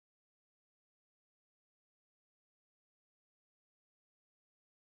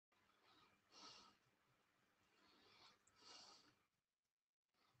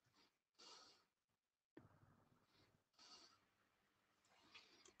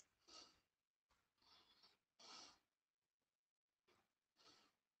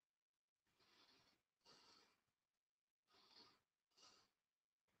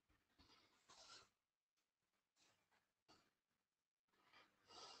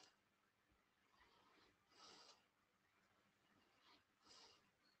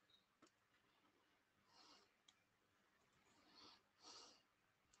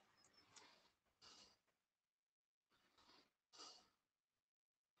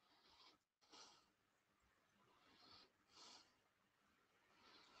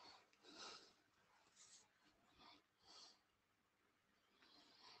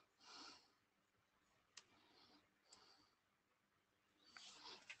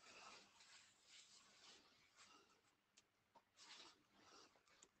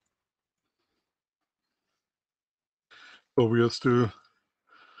So we are still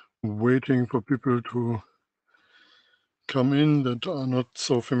waiting for people to come in that are not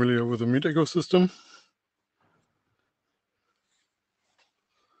so familiar with the Meet ecosystem.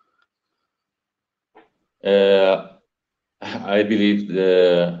 I believe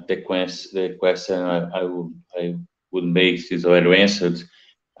the question I would make is already answered.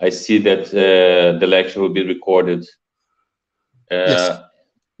 I see that the lecture will be recorded. Yes.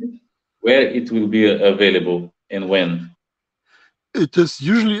 Where it will be available and when? It is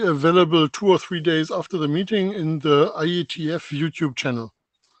usually available 2 or 3 days after the meeting in the IETF YouTube channel.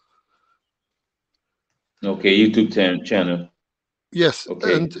 Okay, YouTube channel. Yes,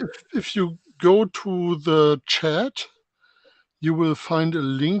 okay. And if you go to the chat, you will find a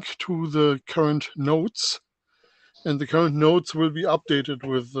link to the current notes, and the current notes will be updated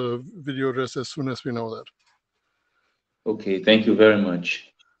with the video address as soon as we know that. Okay, thank you very much.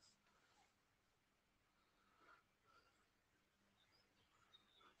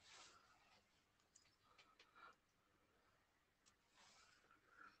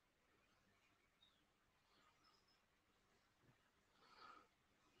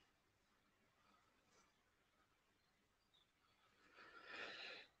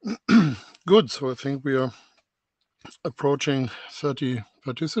 Good, so I think we are approaching 30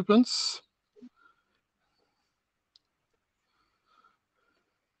 participants.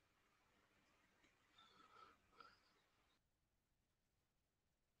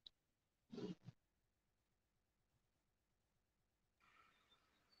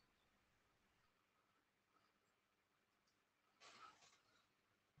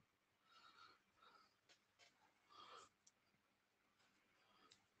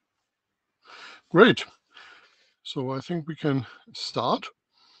 Great. So I think we can start.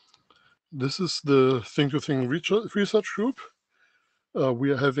 This is the Think2Think research group.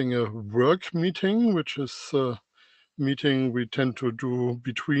 We are having a work meeting, which is a meeting we tend to do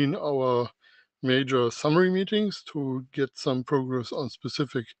between our major summary meetings to get some progress on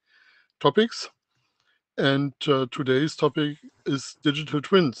specific topics. And today's topic is digital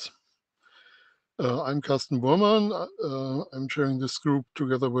twins. I'm Carsten Bormann. I'm chairing this group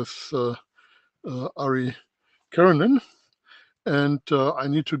together with Ari Karonen. And I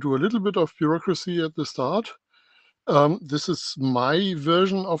need to do a little bit of bureaucracy at the start. This is my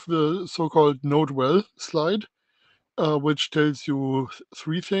version of the so-called Note Well slide, which tells you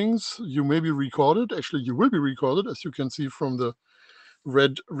 3 things. You may be recorded. Actually, you will be recorded, as you can see from the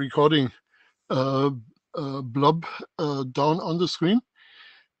red recording blob down on the screen.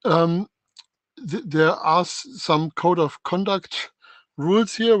 There are some code of conduct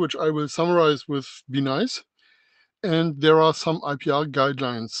rules here, which I will summarize with Be Nice. And there are some IPR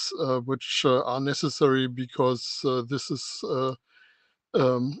guidelines which are necessary because this is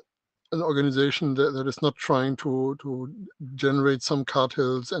an organization that is not trying to generate some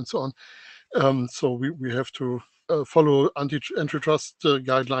cartels and so on. So we have to follow antitrust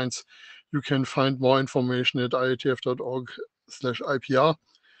guidelines. You can find more information at ietf.org/IPR.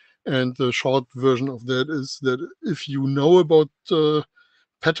 And the short version of that is that if you know about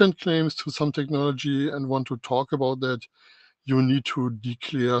patent claims to some technology and want to talk about that, you need to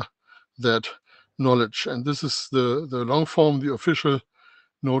declare that knowledge. And this is the long form, the official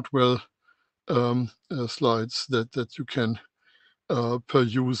Note Well slides that you can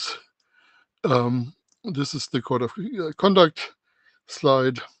peruse. This is the code of conduct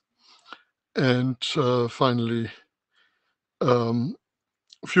slide. And finally,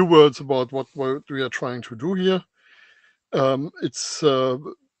 a few words about what we are trying to do here. It's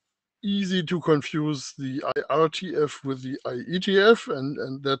easy to confuse the IRTF with the IETF,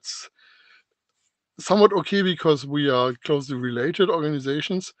 and that's somewhat okay because we are closely related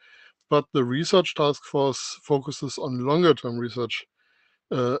organizations, but the research task force focuses on longer-term research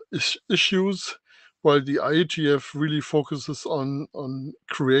issues, while the IETF really focuses on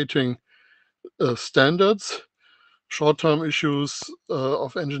creating standards, short-term issues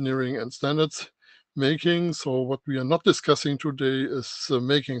of engineering and standards making. So what we are not discussing today is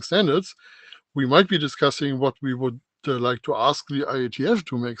making standards. We might be discussing what we would like to ask the IETF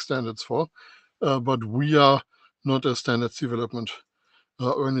to make standards for, but we are not a standards development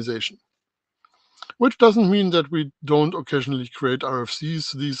organization. Which doesn't mean that we don't occasionally create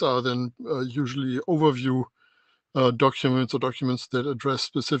RFCs. These are then usually overview documents or documents that address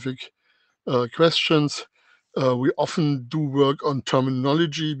specific questions. We often do work on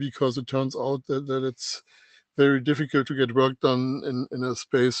terminology because it turns out that it's very difficult to get work done in a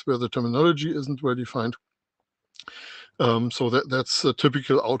space where the terminology isn't well defined. So that's a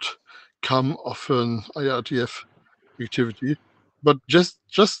typical outcome of an IRTF activity. But just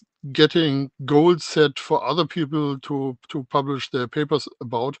getting goals set for other people to publish their papers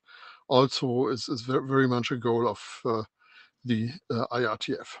about also is very much a goal of the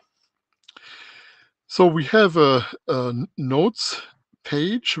IRTF. So we have a notes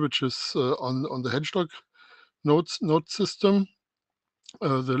page, which is on the Hedgehog note system.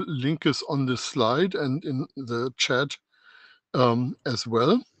 The link is on this slide and in the chat as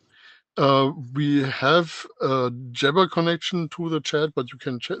well. We have a Jabber connection to the chat, but you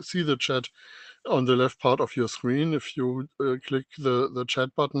can see the chat on the left part of your screen if you click the chat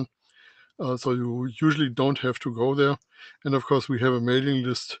button. So you usually don't have to go there. And of course, we have a mailing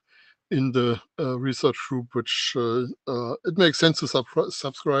list in the research group, which it makes sense to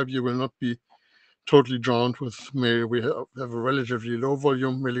subscribe. You will not be totally drowned with mail. We have a relatively low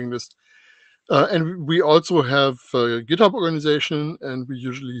volume mailing list. And we also have a GitHub organization, and we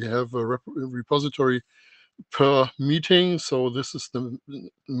usually have a repository per meeting. So this is the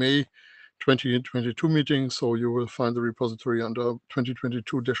May 2022 meeting. So you will find the repository under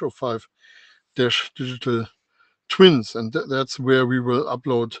 2022-05-digital twins. And that's where we will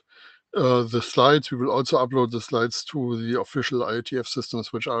upload the slides. We will also upload the slides to the official IETF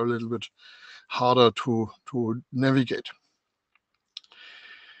systems, which are a little bit harder to navigate.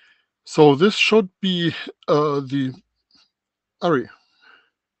 So this should be the Ari.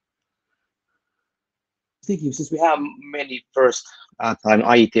 Thank you. Since we have many first-time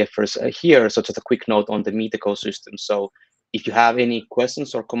IETFers here, so just a quick note on the Meet ecosystem. So if you have any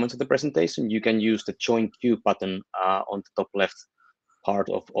questions or comments on the presentation, you can use the Join Queue button on the top left part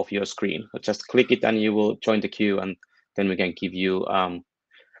of your screen. So just click it and you will join the queue, and then we can give you,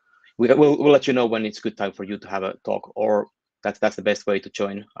 we'll let you know when it's good time for you to have a talk, or that's the best way to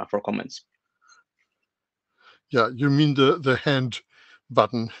join for comments. Yeah, you mean the hand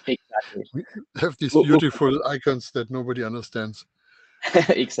button. Exactly. We have these beautiful icons that nobody understands.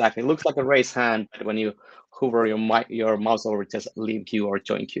 Exactly. It looks like a raise hand, but when you hover your mouse over, just leave queue or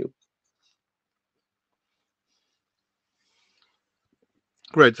join queue.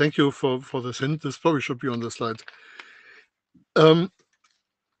 Great, thank you for this hint. This probably should be on the slides. What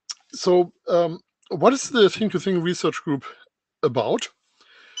is the Think to Think research group about?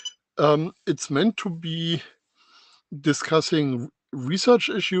 It's meant to be discussing research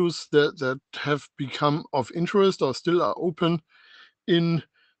issues that have become of interest or still are open in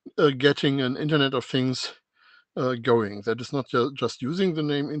getting an Internet of Things going. That is not just using the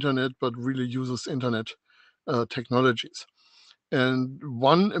name Internet, but really uses Internet technologies. And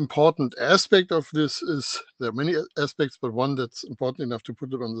one important aspect of this is, there are many aspects, but one that's important enough to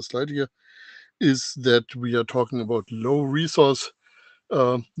put it on the slide here is that we are talking about low resource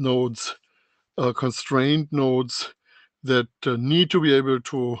nodes, constrained nodes that need to be able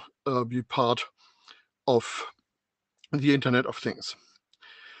to be part of the Internet of Things.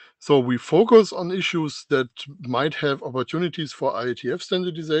 So we focus on issues that might have opportunities for IETF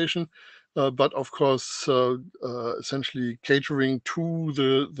standardization, but of course, essentially catering to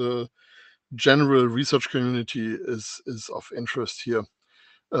the general research community is of interest here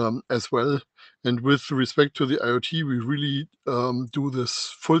as well. And with respect to the IoT, we really do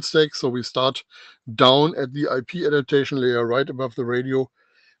this full stack. So we start down at the IP adaptation layer right above the radio,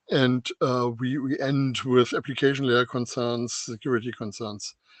 and we end with application layer concerns, security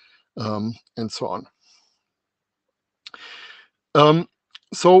concerns, and so on.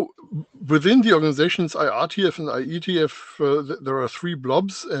 So within the organizations IRTF and IETF, there are three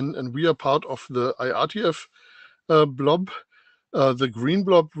blobs, and we are part of the IRTF blob. The green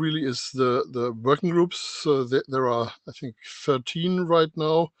blob really is the working groups. There are, I think, 13 right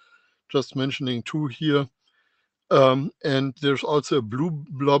now, just mentioning 2 here. And there's also a blue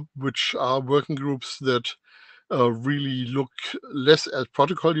blob, which are working groups that really look less at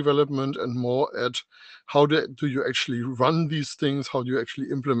protocol development and more at how do you actually run these things, how do you actually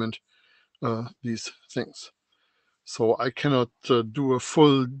implement these things. So I cannot do a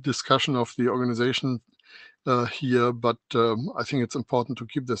full discussion of the organization here, but I think it's important to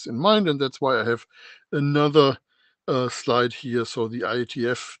keep this in mind, and that's why I have another slide here. So the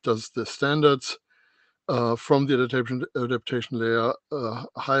IETF does the standards from the adaptation layer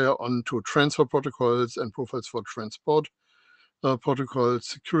higher on to transfer protocols and profiles for transport protocols,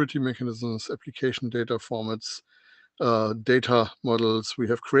 security mechanisms, application data formats, data models. We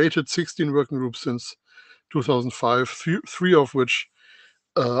have created 16 working groups since 2005, three of which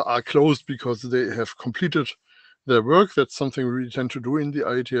are closed because they have completed their work. That's something we tend to do in the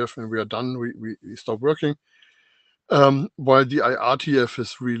IETF. When we are done, we stop working. While the IRTF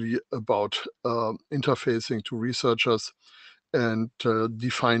is really about interfacing to researchers and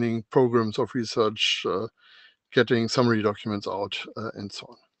defining programs of research, getting summary documents out, and so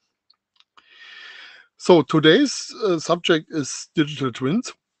on. So today's subject is digital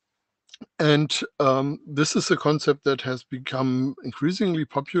twins. And this is a concept that has become increasingly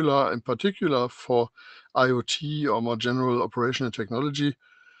popular, in particular for IoT or more general operational technology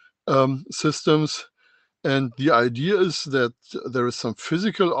systems. And the idea is that there is some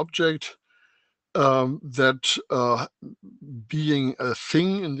physical object that being a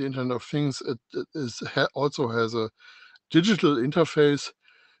thing in the Internet of Things, it also has a digital interface,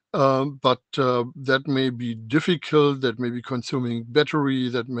 but that may be difficult, that may be consuming battery,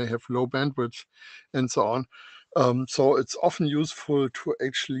 that may have low bandwidth, and so on. So it's often useful to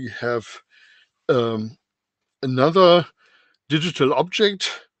actually have another digital object,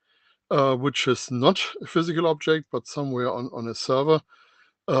 which is not a physical object, but somewhere on a server,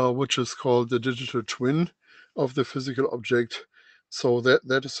 which is called the digital twin of the physical object. So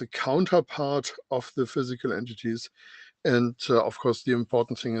that is a counterpart of the physical entities. And of course, the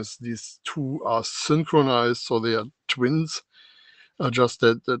important thing is these two are synchronized, so they are twins, just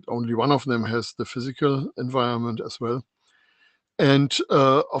that only one of them has the physical environment as well. And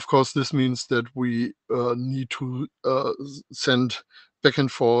of course, this means that we need to send back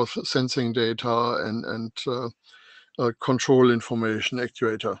and forth sensing data and control information,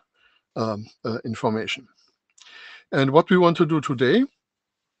 actuator information. And what we want to do today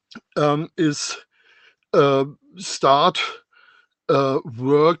is start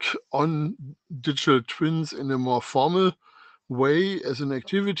work on digital twins in a more formal way as an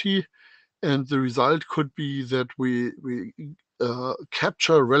activity. And the result could be that we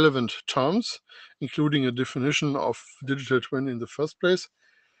capture relevant terms, including a definition of digital twin in the first place,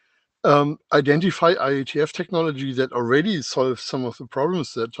 identify IETF technology that already solves some of the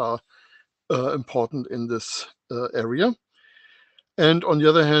problems that are important in this area. And on the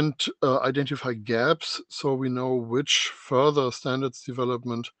other hand, identify gaps so we know which further standards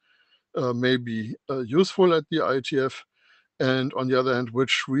development may be useful at the IETF. And on the other hand,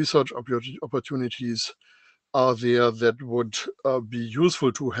 which research opportunities are there that would be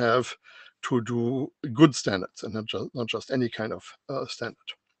useful to have to do good standards and not just any kind of standard.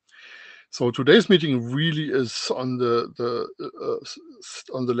 So today's meeting really is on the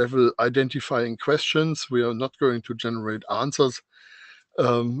level identifying questions. We are not going to generate answers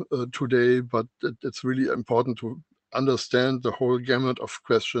today, but it's really important to understand the whole gamut of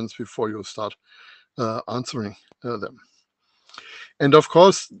questions before you start answering them. And of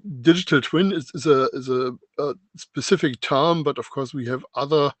course, digital twin is a specific term, but of course we have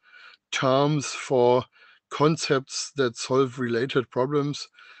other terms for concepts that solve related problems.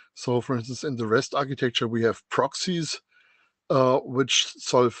 So for instance, in the REST architecture, we have proxies, which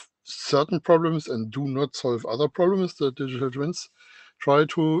solve certain problems and do not solve other problems that digital twins try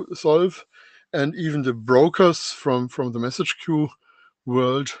to solve. And even the brokers from the message queue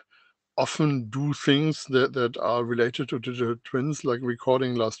world often do things that are related to digital twins, like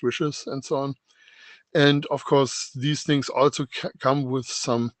recording last wishes and so on. And of course, these things also come with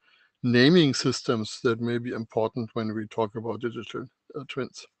some naming systems that may be important when we talk about digital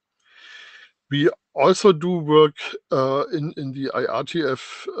twins. We also do work in the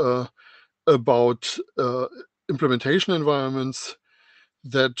IETF about implementation environments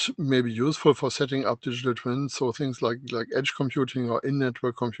that may be useful for setting up digital twins. So things like edge computing or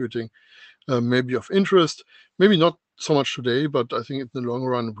in-network computing may be of interest. Maybe not so much today, but I think in the long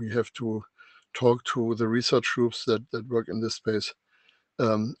run, we have to talk to the research groups that work in this space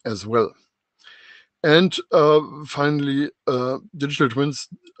as well. And finally, digital twins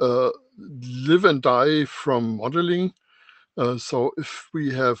live and die from modeling. So if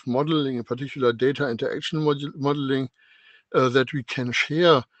we have modeling, in particular data interaction modeling, that we can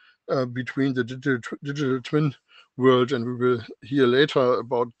share between the digital twin world, and we will hear later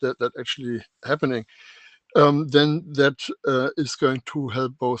about that actually happening, then that is going to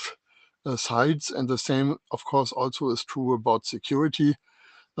help both sides. And the same, of course, also is true about security.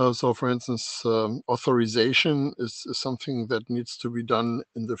 So for instance, authorization is something that needs to be done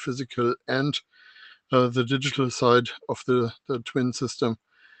in the physical and the digital side of the twin system.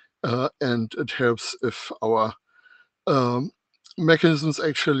 And it helps if our mechanisms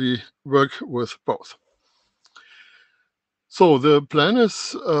actually work with both. So the plan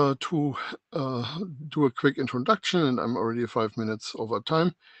is to do a quick introduction, and I'm already 5 minutes over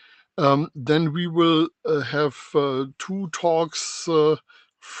time. Then we will have 2 talks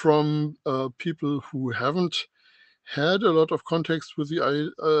from people who haven't had a lot of contact with the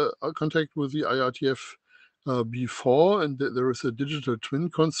IETF before, and there is a digital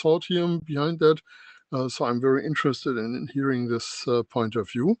twin consortium behind that. So I'm very interested in hearing this point of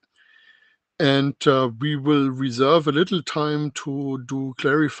view. And we will reserve a little time to do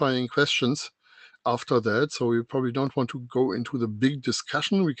clarifying questions after that. So we probably don't want to go into the big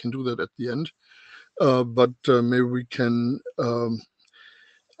discussion. We can do that at the end. But maybe we can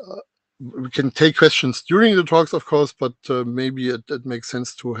take questions during the talks, of course, but maybe it makes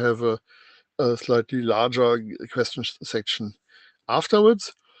sense to have a slightly larger question section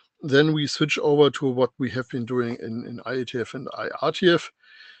afterwards. Then we switch over to what we have been doing in IETF and IRTF.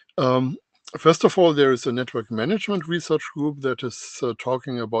 First of all, there is a network management research group that is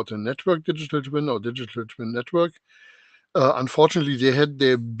talking about a network digital twin or digital twin network. Unfortunately, they had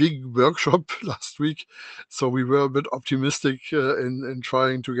their big workshop last week, so we were a bit optimistic in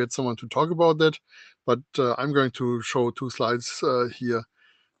trying to get someone to talk about that. But I'm going to show 2 slides here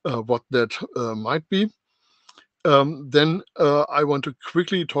what that might be. Then I want to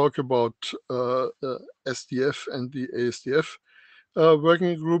quickly talk about SDF and the ASDF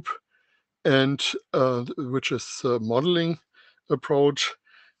working group, and which is a modeling approach.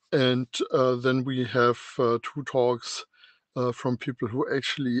 And then we have 2 talks from people who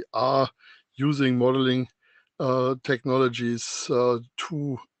actually are using modeling technologies to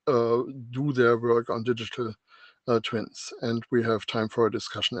do their work on digital twins. And we have time for a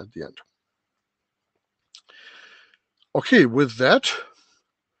discussion at the end. Okay, with that,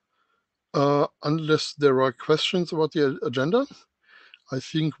 unless there are questions about the agenda, I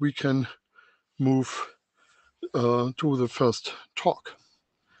think we can move to the first talk.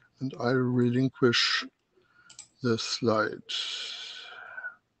 And I relinquish the slide.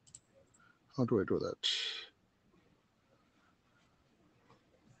 How do I do that?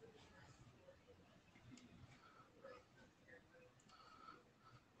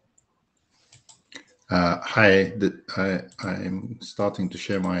 Hi, I'm starting to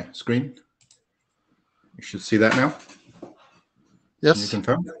share my screen. You should see that now. Yes. Can you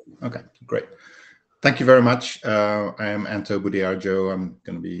confirm? Okay, great. Thank you very much. I am Anto Budiarjo. I'm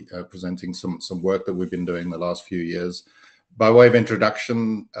going to be presenting some work that we've been doing the last few years. By way of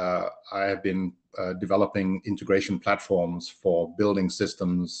introduction, I have been developing integration platforms for building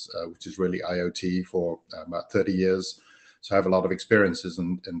systems, which is really IoT, for about 30 years. So I have a lot of experiences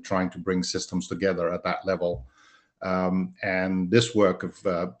in trying to bring systems together at that level. And this work of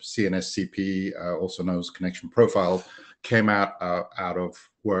CNSCP, also known as connection profile, came out of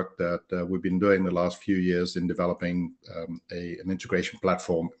work that we've been doing the last few years in developing an integration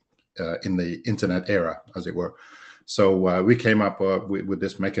platform in the internet era, as it were. So we came up with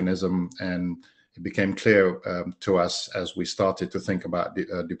this mechanism, and it became clear to us as we started to think about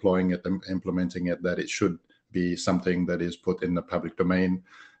deploying it and implementing it that it should be something that is put in the public domain.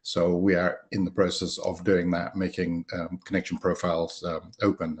 So we are in the process of doing that, making connection profiles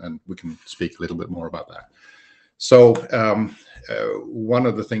open, and we can speak a little bit more about that. So one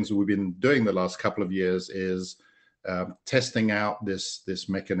of the things that we've been doing the last couple of years is testing out this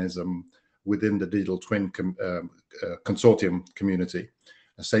mechanism within the digital twin consortium community,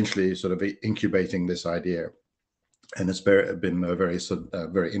 essentially sort of incubating this idea. And it's been a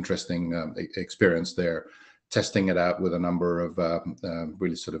very interesting experience there, testing it out with a number of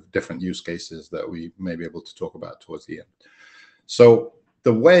really sort of different use cases that we may be able to talk about towards the end. So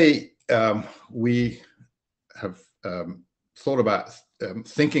the way we have thought about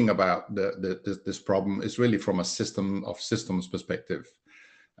thinking about this problem is really from a system of systems perspective.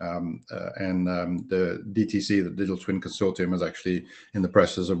 The DTC, the Digital Twin Consortium, is actually in the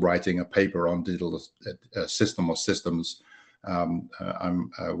process of writing a paper on digital system of systems. I'm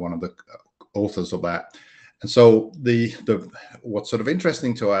one of the authors of that. And so what's sort of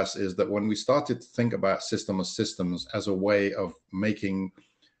interesting to us is that when we started to think about system of systems as a way of making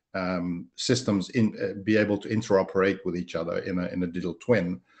systems be able to interoperate with each other in a digital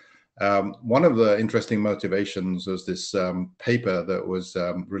twin, one of the interesting motivations was this paper that was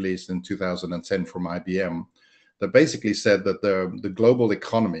released in 2010 from IBM that basically said that the global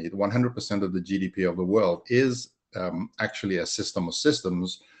economy, 100% of the GDP of the world, is actually a system of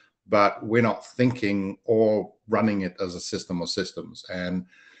systems, but we're not thinking or running it as a system of systems. And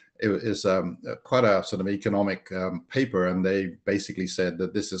it is quite a sort of economic paper, and they basically said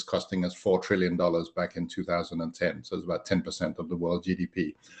that this is costing us $4 trillion back in 2010. So it's about 10% of the world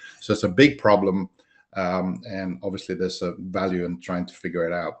GDP. So it's a big problem, and obviously there's a value in trying to figure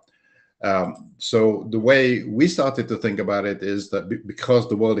it out. So the way we started to think about it is that because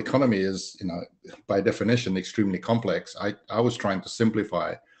the world economy is, by definition, extremely complex, I was trying to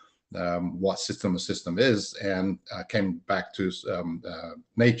simplify what system of system is, and came back to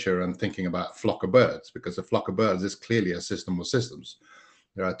nature and thinking about flock of birds, because a flock of birds is clearly a system of systems.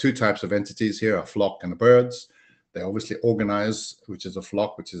 There are 2 types of entities here, a flock and the birds. They obviously organize, which is a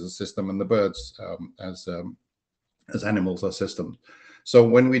flock, which is a system, and the birds as animals are systems. So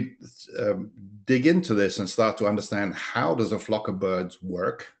when we dig into this and start to understand how does a flock of birds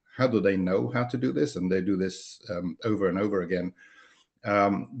work, how do they know how to do this, and they do this over and over again,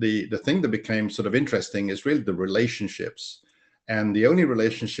 the thing that became sort of interesting is really the relationships. And the only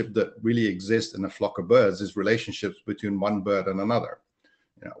relationship that really exists in a flock of birds is relationships between one bird and another.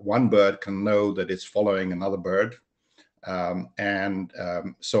 One bird can know that it's following another bird, and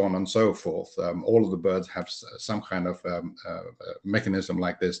so on and so forth. All of the birds have some kind of mechanism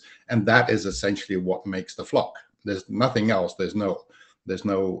like this, and that is essentially what makes the flock. There's nothing else. There's no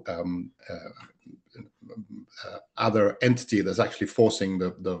other entity that's actually forcing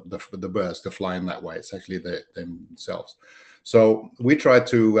the birds to fly in that way. It's actually themselves. So we try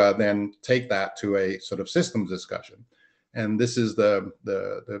to then take that to a sort of systems discussion, and this is the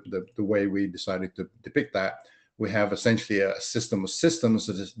way we decided to depict that. We have essentially a system of systems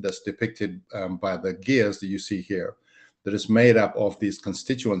that's depicted by the gears that you see here, that is made up of these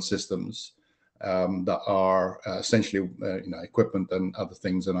constituent systems that are essentially equipment and other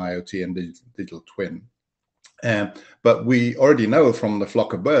things in IoT and digital twin. But we already know from the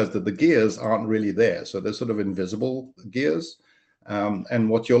flock of birds that the gears aren't really there. So they're sort of invisible gears. And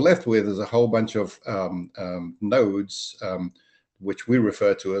what you're left with is a whole bunch of nodes, which we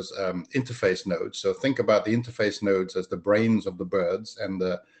refer to as interface nodes. So think about the interface nodes as the brains of the birds, and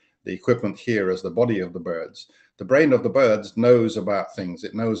the equipment here as the body of the birds. The brain of the birds knows about things.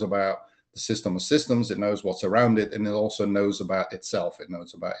 It knows about the system of systems. It knows what's around it, and it also knows about itself. It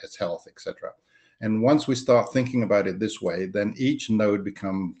knows about its health, etc. And once we start thinking about it this way, then each node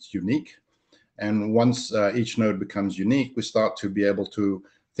becomes unique. And once each node becomes unique, we start to be able to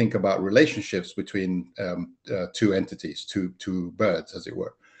think about relationships between two entities, two birds, as it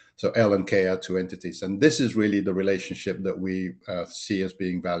were. So L and K are two entities. And this is really the relationship that we see as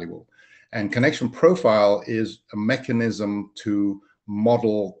being valuable. And connection profile is a mechanism to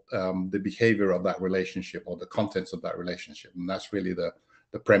model the behavior of that relationship, or the contents of that relationship. And that's really the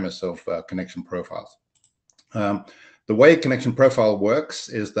premise of connection profiles. The way connection profile works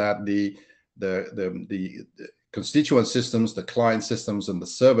is that the constituent systems, the client systems, and the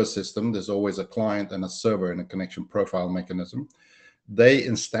server system, there's always a client and a server in a connection profile mechanism. They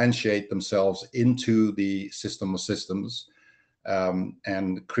instantiate themselves into the system of systems,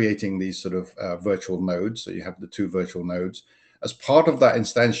 and creating these sort of virtual nodes. So you have the two virtual nodes. As part of that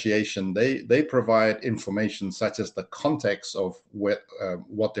instantiation, they provide information such as the context of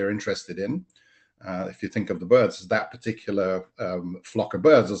what they're interested in. If you think of the birds as that particular flock of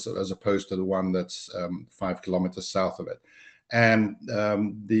birds, as opposed to the one that's 5 kilometers south of it. And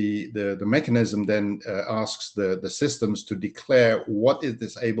the mechanism then asks the systems to declare what is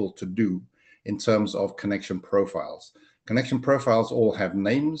this able to do in terms of connection profiles. Connection profiles all have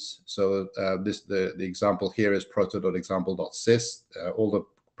names. So the example here is proto.example.sys. All the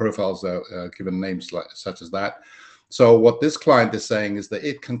profiles are given names such as that. So what this client is saying is that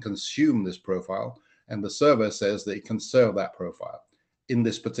it can consume this profile, and the server says that it can serve that profile in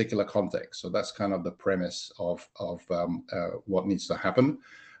this particular context. So that's kind of the premise of what needs to happen.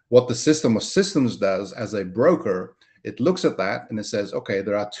 What the system of systems does as a broker, it looks at that and it says, okay,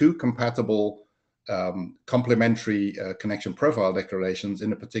 there are two compatible complementary connection profile declarations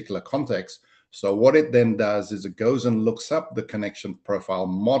in a particular context. So what it then does is it goes and looks up the connection profile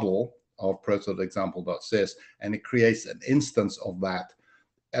model of proto.example.sys, and it creates an instance of that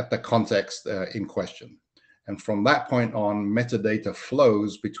at the context in question. And from that point on, metadata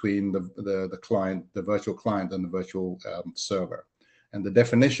flows between the client, the virtual client, and the virtual server. And the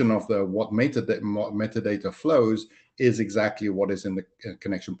definition of what metadata flows is exactly what is in the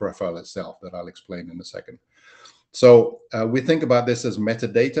connection profile itself, that I'll explain in a second. So we think about this as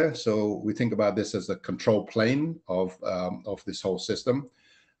metadata. So we think about this as the control plane of this whole system.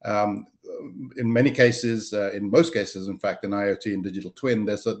 In many cases, in most cases, in fact, in IoT and digital twin,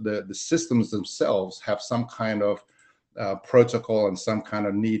 the systems themselves have some kind of protocol and some kind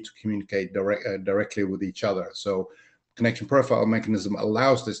of need to communicate directly with each other. So connection profile mechanism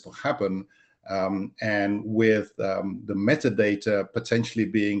allows this to happen, and with the metadata potentially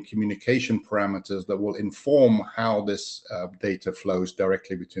being communication parameters that will inform how this data flows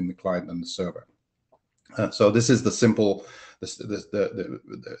directly between the client and the server. So this is the simple, the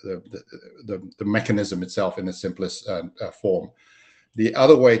mechanism itself in its simplest form. The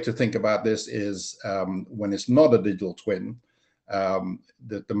other way to think about this is when it's not a digital twin,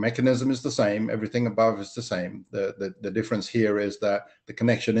 the mechanism is the same, everything above is the same. The difference here is that the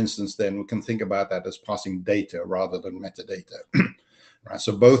connection instance, then we can think about that as passing data rather than metadata. Right,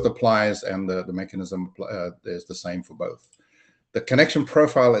 so both applies, and the mechanism is the same for both. The connection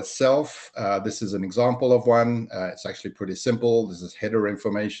profile itself, this is an example of one. It's actually pretty simple. This is header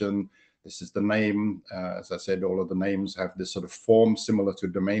information. This is the name. As I said, all of the names have this sort of form similar to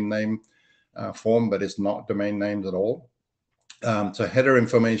domain name form, but it's not domain names at all. So header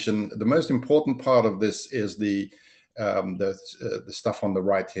information, the most important part of this is the stuff on the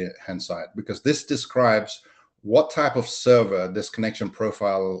right-hand side, because this describes what type of server this connection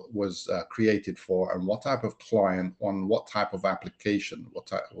profile was created for, and what type of client on what type of application, what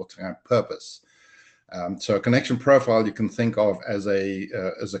type of purpose. So a connection profile you can think of as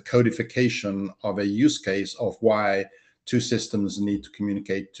a codification of a use case of why two systems need to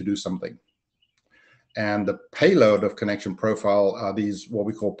communicate to do something. And the payload of connection profile are these what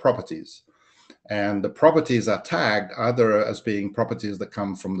we call properties. And the properties are tagged either as being properties that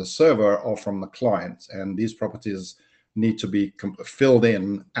come from the server or from the client. And these properties need to be filled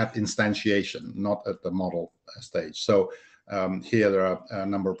in at instantiation, not at the model stage. So here there are a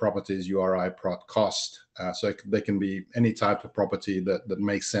number of properties: URI, prot, cost. So they can be any type of property that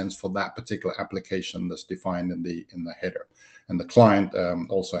makes sense for that particular application that's defined in the header. And the client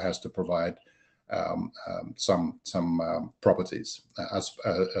also has to provide some properties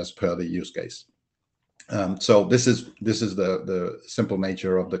as per the use case. So this is the simple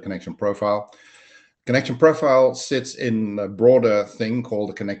nature of the connection profile. Connection profile sits in a broader thing called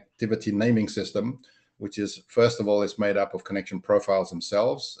the connectivity naming system, which is, first of all, it's made up of connection profiles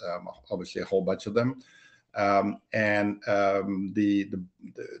themselves, obviously a whole bunch of them. The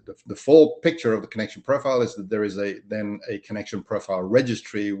full picture of the connection profile is that there is then a connection profile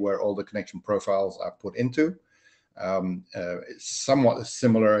registry where all the connection profiles are put into. It's somewhat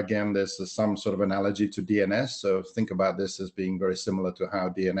similar. Again, there's some sort of analogy to DNS. So think about this as being very similar to how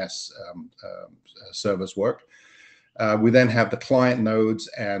DNS servers work. We then have the client nodes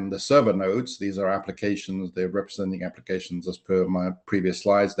and the server nodes. These are applications. They're representing applications as per my previous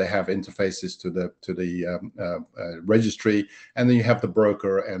slides. They have interfaces to the registry, and then you have the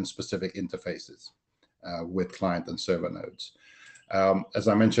broker and specific interfaces with client and server nodes. As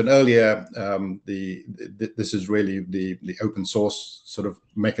I mentioned earlier, this is really the open source sort of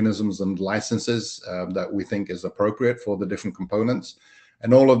mechanisms and licenses that we think is appropriate for the different components.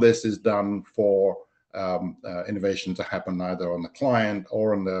 And all of this is done for innovation to happen either on the client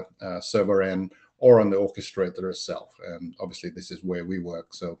or on the server end or on the orchestrator itself. And obviously this is where we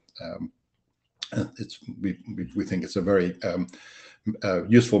work. So we think it's a very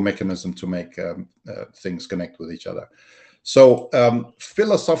useful mechanism to make things connect with each other. So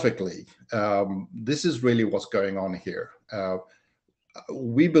philosophically, this is really what's going on here.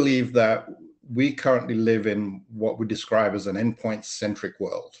 We believe that we currently live in what we describe as an endpoint-centric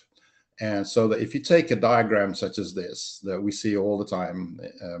world. And so that if you take a diagram such as this, that we see all the time,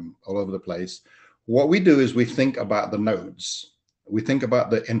 all over the place, what we do is we think about the nodes. We think about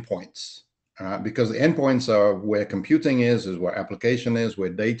the endpoints, because the endpoints are where computing is where application is, where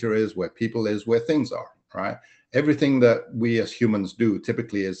data is, where people is, where things are, right? Everything that we as humans do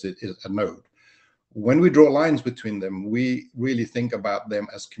typically is a node. When we draw lines between them, we really think about them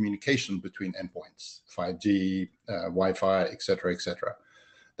as communication between endpoints, 5G, Wi-Fi, et cetera, et cetera.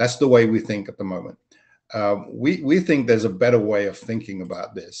 That's the way we think at the moment. We think there's a better way of thinking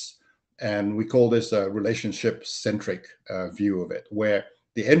about this, and we call this a relationship-centric view of it, where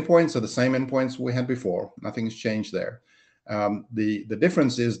the endpoints are the same endpoints we had before. Nothing's changed there. The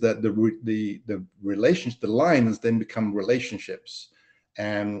difference is that the lines then become relationships.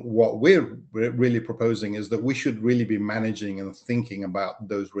 And what we're really proposing is that we should really be managing and thinking about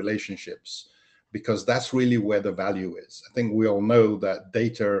those relationships, because that's really where the value is. I think we all know that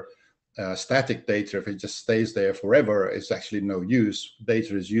data, static data, if it just stays there forever, is actually no use.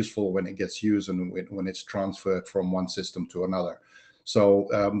 Data is useful when it gets used and when it's transferred from one system to another. So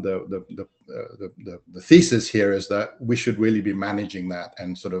the thesis here is that we should really be managing that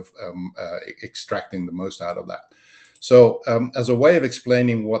and sort of extracting the most out of that. So as a way of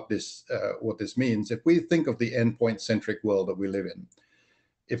explaining what this means, if we think of the endpoint-centric world that we live in,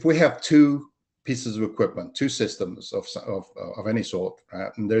 if we have two pieces of equipment, two systems of any sort,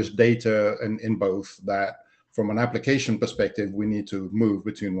 and there's data in both that, from an application perspective, we need to move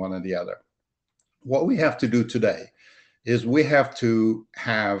between one and the other. What we have to do today is we have to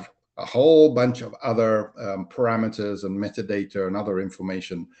have a whole bunch of other parameters and metadata and other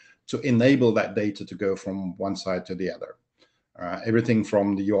information to enable that data to go from one side to the other. Everything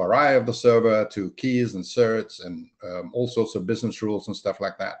from the URI of the server to keys and certs and all sorts of business rules and stuff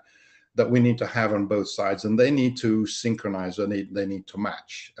like that we need to have on both sides, and they need to synchronize, or they need to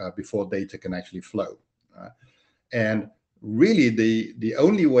match before data can actually flow. And really the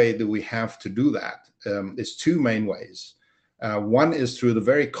only way that we have to do that is two main ways. One is through the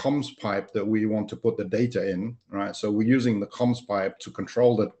very comms pipe that we want to put the data in, right? So we're using the comms pipe to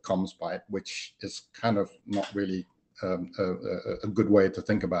control the comms pipe, which is kind of not really a good way to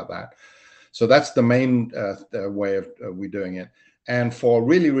think about that. So that's the main way of we doing it. And for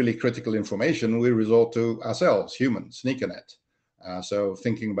really, really critical information, we resort to ourselves, humans, sneakernet. So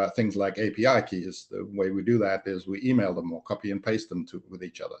thinking about things like API keys, the way we do that is we email them or copy and paste them with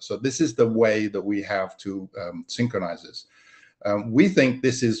each other. So this is the way that we have to synchronize this. We think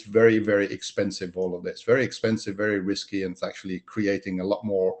this is very, very expensive, all of this. Very expensive, very risky, and it's actually creating a lot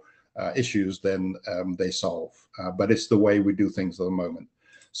more issues than they solve. But it's the way we do things at the moment.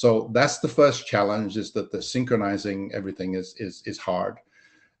 So that's the first challenge, is that the synchronizing everything is hard.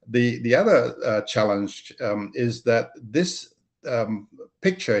 The other challenge is that this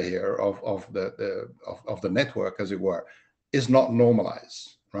picture here of the network, as it were, is not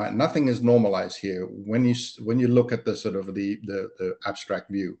normalized, right? Nothing is normalized here. When you look at the sort of the abstract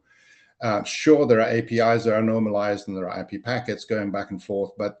view, sure, there are APIs that are normalized and there are IP packets going back and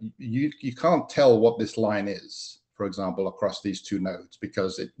forth, but you can't tell what this line is, for example, across these two nodes,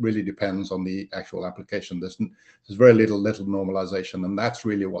 because it really depends on the actual application. There's very little normalization, and that's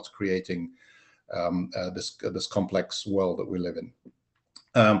really what's creating this complex world that we live in.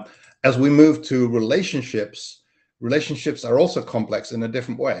 As we move to relationships are also complex in a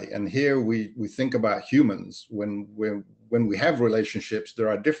different way. And here we think about humans. When we have relationships, there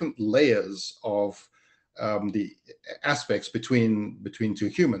are different layers of the aspects between two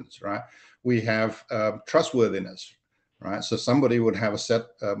humans, right? We have trustworthiness, right? So somebody would have a set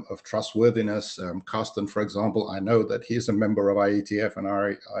of trustworthiness. Carsten, for example, I know that he's a member of IETF and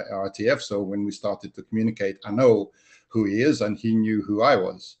IETF. So when we started to communicate, I know who he is, and he knew who I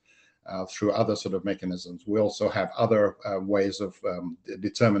was through other sort of mechanisms. We also have other ways of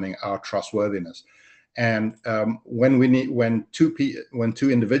determining our trustworthiness. And when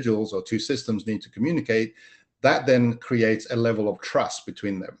two individuals or two systems need to communicate, that then creates a level of trust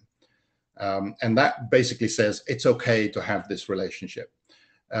between them. And that basically says it's okay to have this relationship.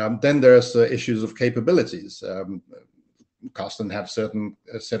 Then there's issues of capabilities. Carsten have certain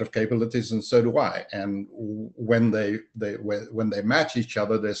set of capabilities, and so do I. And when they match each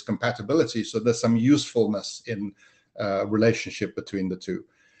other, there's compatibility. So there's some usefulness in relationship between the two.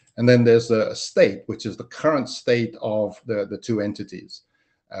 And then there's a state, which is the current state of the two entities.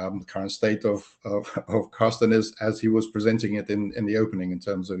 The current state of Carsten is as he was presenting it in the opening, in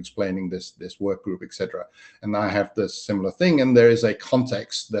terms of explaining this work group, etc. And I have this similar thing, and there is a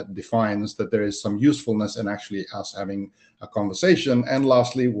context that defines that there is some usefulness in actually us having a conversation. And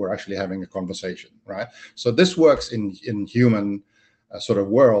lastly, we're actually having a conversation, right? So this works in human sort of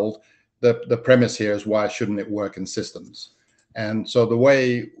world. The premise here is, why shouldn't it work in systems? And so the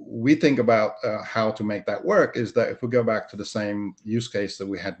way we think about how to make that work is that if we go back to the same use case that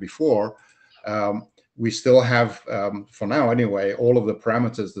we had before, we still have, for now anyway, all of the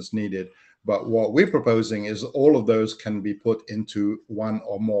parameters that's needed. But what we're proposing is all of those can be put into one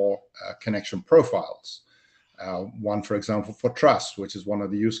or more connection profiles. One, for example, for trust, which is one of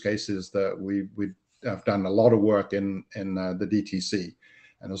the use cases that we have done a lot of work in the DTC.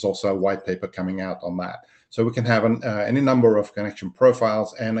 And there's also a white paper coming out on that. So we can have any number of connection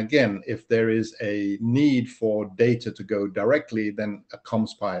profiles. And again, if there is a need for data to go directly, then a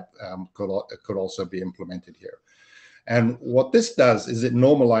comms pipe could also be implemented here. And what this does is it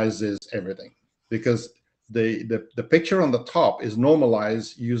normalizes everything, because the picture on the top is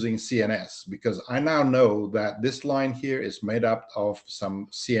normalized using CNS, because I now know that this line here is made up of some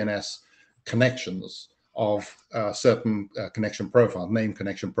CNS connections of certain connection profiles, named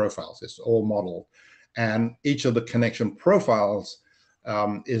connection profiles. It's all modeled. And each of the connection profiles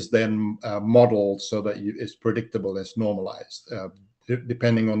is then modeled so that it's predictable, it's normalized,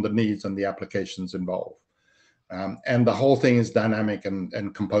 depending on the needs and the applications involved. And the whole thing is dynamic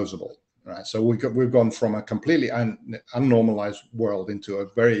and composable, right? So we've gone from a completely unnormalized world into a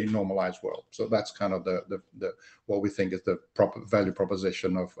very normalized world. So that's kind of the what we think is the proper value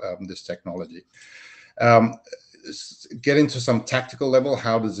proposition of this technology. Get into some tactical level.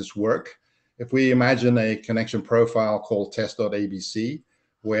 How does this work? If we imagine a connection profile called test.abc,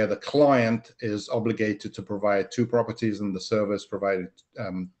 where the client is obligated to provide two properties and the server is provided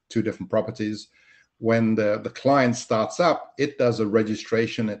two different properties, when the client starts up, it does a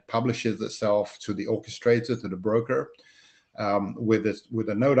registration. It publishes itself to the orchestrator, to the broker, with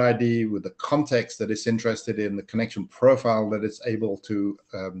a node ID, with the context that it's interested in, the connection profile that it's able to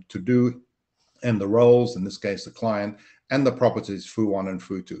do, and the roles, in this case, the client, and the properties foo1 and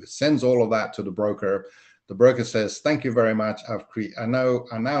foo2. It sends all of that to the broker. The broker says, thank you very much. I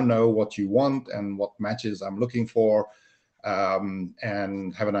now know what you want and what matches I'm looking for.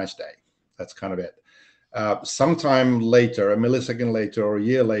 and have a nice day. That's kind of it. Sometime later, a millisecond later or a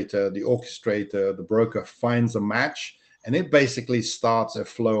year later, the orchestrator, the broker, finds a match, and it basically starts a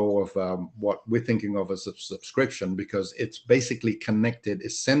flow of what we're thinking of as a subscription, because it's basically connected,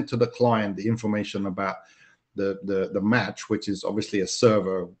 it's sent to the client the information about the match, which is obviously a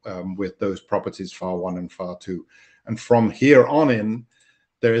server with those properties FAR1 and FAR2. And from here on in,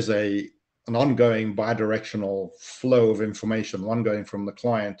 there is an ongoing bidirectional flow of information, one going from the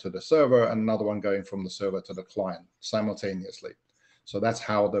client to the server and another one going from the server to the client simultaneously. So that's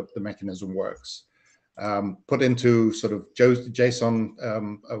how the mechanism works. Put into sort of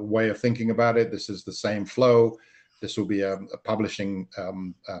JSON way of thinking about it, this is the same flow. This will be a publishing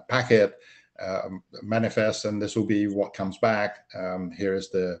packet, manifest, and this will be what comes back. Here is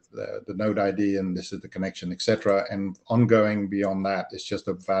the node ID, and this is the connection, etc. And ongoing beyond that, it's just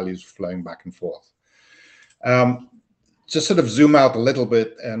the values flowing back and forth. Just sort of zoom out a little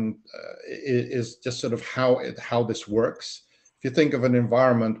bit, and is just sort of how this works. If you think of an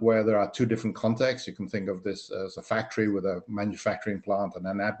environment where there are two different contexts, you can think of this as a factory with a manufacturing plant and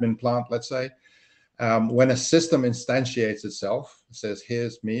an admin plant, let's say. When a system instantiates itself, it says,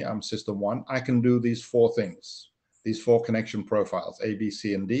 here's me, I'm system one, I can do these four things, these four connection profiles, A, B,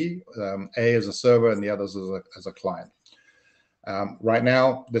 C, and D, A as a server and the others as a client. Right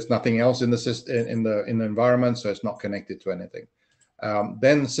now, there's nothing else in the system, in the environment, so it's not connected to anything.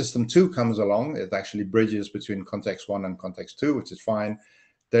 Then system two comes along. It actually bridges between context one and context two, which is fine.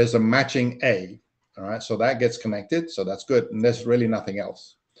 There's a matching A, all right? So that gets connected, so that's good, and there's really nothing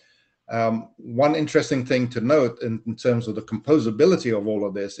else. One interesting thing to note in terms of the composability of all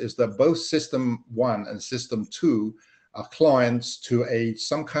of this is that both system one and system two are clients to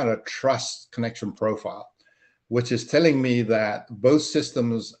some kind of trust connection profile, which is telling me that both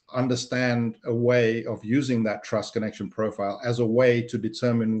systems understand a way of using that trust connection profile as a way to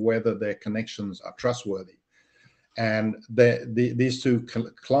determine whether their connections are trustworthy. And these two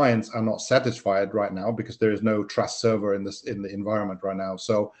clients are not satisfied right now because there is no trust server in the environment right now.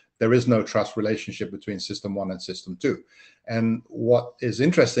 So there is no trust relationship between system one and system two. And what is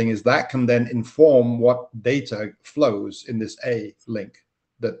interesting is that can then inform what data flows in this A link,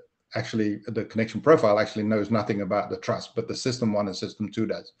 that actually the connection profile actually knows nothing about the trust, but the system one and system two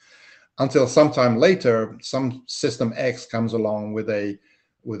does. Until sometime later, some system X comes along with a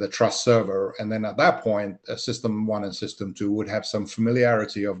trust server, and then at that point, system one and system two would have some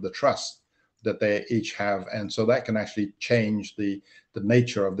familiarity of the trust that they each have, and so that can actually change the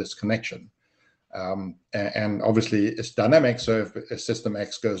nature of this connection. And obviously, it's dynamic, so if system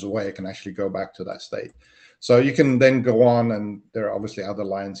X goes away, it can actually go back to that state. So you can then go on, and there are obviously other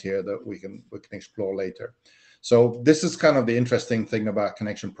lines here that we can explore later. So this is kind of the interesting thing about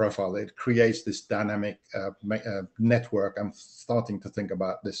connection profile. It creates this dynamic network. I'm starting to think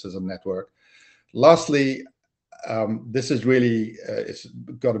about this as a network. Lastly, this is really, it's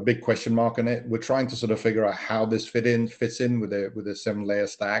got a big question mark in it. We're trying to sort of figure out how this fits in with a 7-layer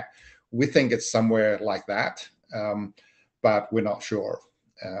stack. We think it's somewhere like that, but we're not sure.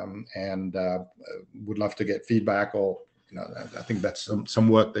 And would love to get feedback, or I think that's some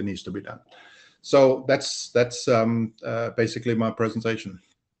work that needs to be done. So that's basically my presentation.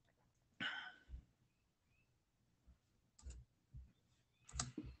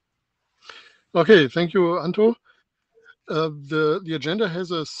 Okay, thank you, Anto. The agenda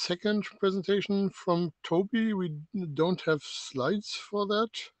has a second presentation from Toby. We don't have slides for that.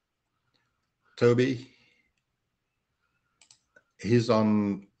 Toby, he's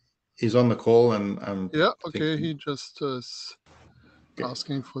on the call, and yeah, okay, he just is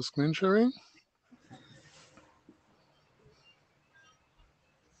asking for screen sharing.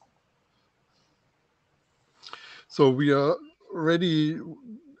 So we are ready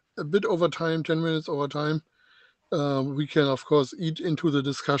a bit over time, 10 minutes over time. We can, of course, eat into the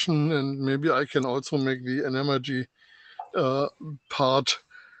discussion, and maybe I can also make the analogy part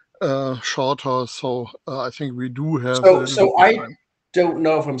shorter. So I think we do have. So I don't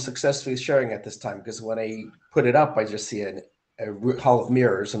know if I'm successfully sharing at this time, because when I put it up, I just see a hall of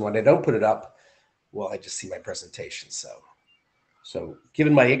mirrors, and when I don't put it up, well, I just see my presentation. So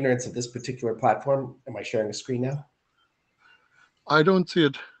given my ignorance of this particular platform, am I sharing a screen now? I don't see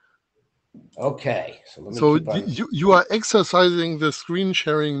it. Okay, so let me you are exercising the screen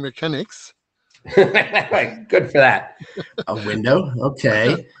sharing mechanics. Good for that. A window,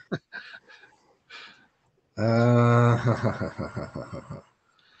 okay. And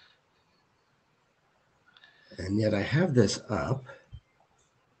yet I have this up.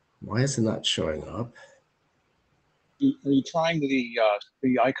 Why is it not showing up? Are you trying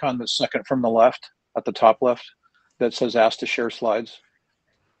the icon the second from the left, at the top left? that says ask to share slides?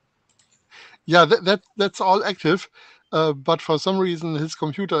 Yeah, that's all active, but for some reason his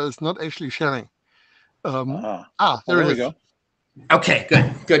computer is not actually sharing. There we go. Okay,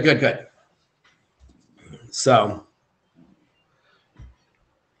 good. So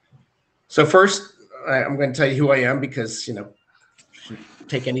first, I'm going to tell you who I am, because you shouldn't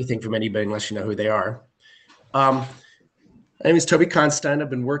take anything from anybody unless you know who they are. My name is Toby Constein.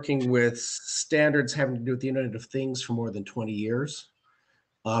 I've been working with standards having to do with the Internet of Things for more than 20 years.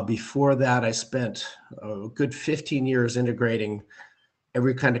 Before that, I spent a good 15 years integrating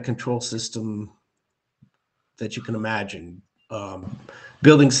every kind of control system that you can imagine.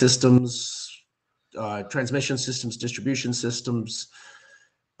 Building systems, transmission systems, distribution systems,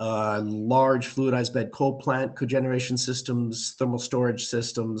 large fluidized bed coal plant cogeneration systems, thermal storage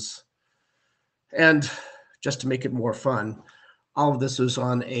systems. And just to make it more fun, all of this was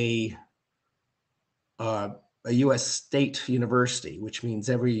on a U.S. state university, which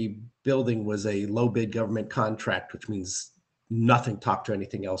means every building was a low bid government contract, which means nothing talked to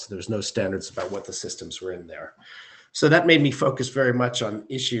anything else. There's no standards about what the systems were in there. So that made me focus very much on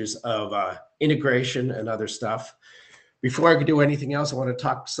issues of integration and other stuff. Before I could do anything else, I want to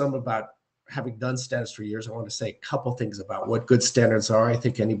talk some about, having done standards for years, I want to say a couple things about what good standards are. I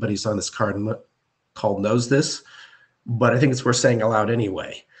think anybody's on this call knows this, but I think it's worth saying aloud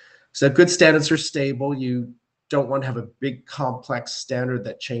anyway. So good standards are stable. You don't want to have a big complex standard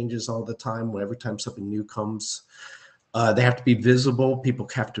that changes all the time every time something new comes. They have to be visible. People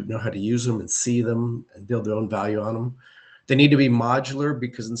have to know how to use them and see them and build their own value on them. They need to be modular,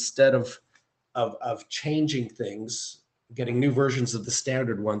 because instead of changing things, getting new versions of the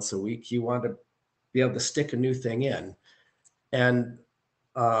standard once a week, you want to be able to stick a new thing in. And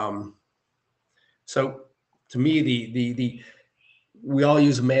so to me, we all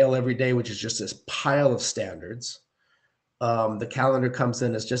use mail every day, which is just this pile of standards. The calendar comes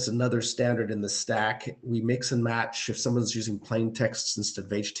in as just another standard in the stack. We mix and match. If someone's using plain text instead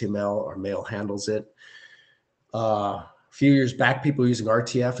of HTML, our mail handles it. A few years back, people were using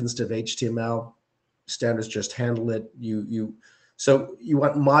RTF instead of HTML. Standards just handle it. So you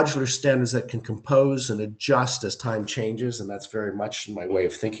want modular standards that can compose and adjust as time changes, and that's very much my way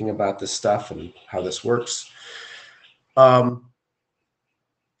of thinking about this stuff and how this works.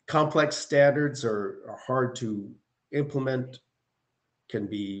 Complex standards are hard to implement, can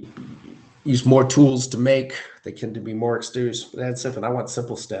be use more tools to make. They tend to be more extensive, and I want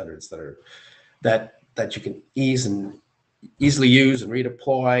simple standards that you can easily use and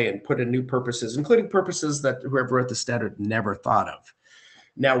redeploy and put in new purposes, including purposes that whoever wrote the standard never thought of.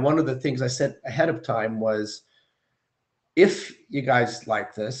 Now, one of the things I said ahead of time was, if you guys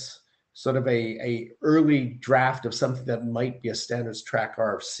like this, sort of a early draft of something that might be a standards track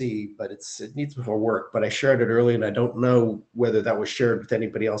RFC, but it needs more work. But I shared it early, and I don't know whether that was shared with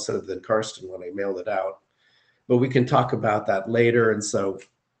anybody else other than Karsten when I mailed it out. But we can talk about that later. And so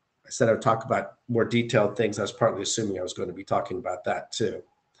I said I would talk about more detailed things. I was partly assuming I was going to be talking about that too.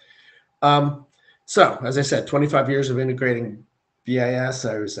 So as I said, 25 years of integrating BIS.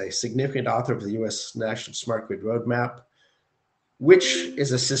 I was a significant author of the U.S. National Smart Grid Roadmap, which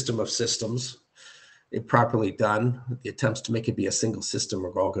is a system of systems. If properly done, the attempts to make it be a single system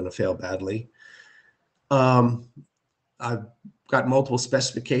are all going to fail badly. I've got multiple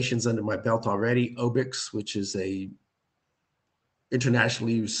specifications under my belt already. OBIX, which is a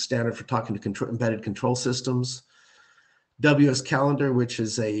internationally used standard for talking to embedded control systems. WS Calendar, which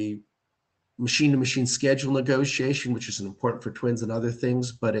is a machine-to-machine schedule negotiation, which is important for twins and other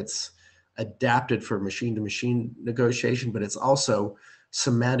things, but it's adapted for machine-to-machine negotiation, but it's also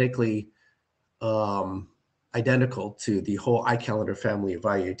semantically identical to the whole iCalendar family of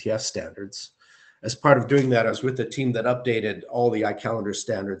IETF standards. As part of doing that, I was with the team that updated all the iCalendar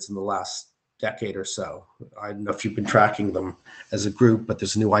standards in the last decade or so. I don't know if you've been tracking them as a group, but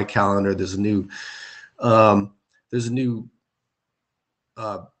there's a new iCalendar, there's a new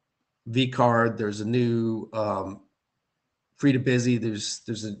vCard, there's a new free to busy,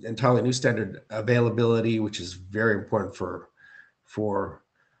 there's an entirely new standard availability, which is very important for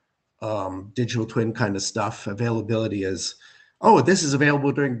digital twin kind of stuff. Availability is, oh, this is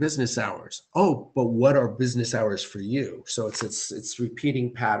available during business hours. Oh, but what are business hours for you? So it's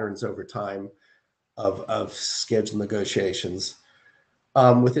repeating patterns over time of schedule negotiations.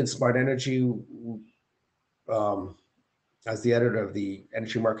 Within Smart Energy, as the editor of the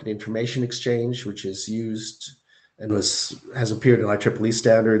Energy Market Information Exchange, which is used and has appeared in IEEE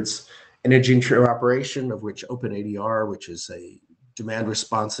standards, energy interoperation, of which OpenADR, which is a demand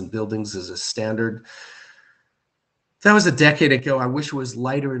response in buildings, is a standard. That was a decade ago. I wish it was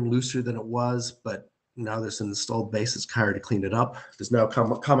lighter and looser than it was, but now there's an installed base that's hired to clean it up. There's now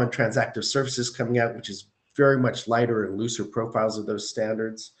common transactive surfaces coming out, which is very much lighter and looser profiles of those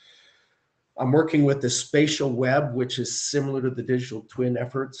standards. I'm working with the spatial web, which is similar to the digital twin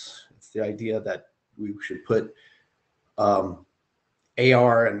efforts. It's the idea that we should put AR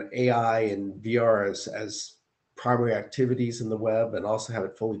and AI and VR as primary activities in the web and also have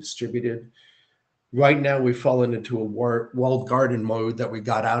it fully distributed. Right now, we've fallen into a walled garden mode that we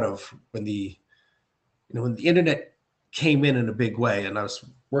got out of when the internet came in a big way. And I was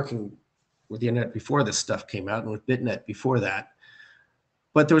working with the internet before this stuff came out and with BitNet before that.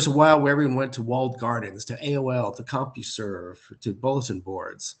 But there was a while where everyone went to walled gardens, to AOL, to CompuServe, to bulletin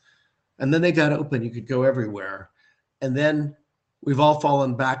boards. And then they got open, you could go everywhere. And then we've all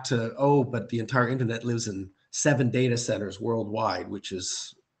fallen back to, oh, but the entire internet lives in 7 data centers worldwide, which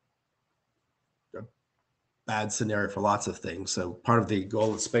is a bad scenario for lots of things. So part of the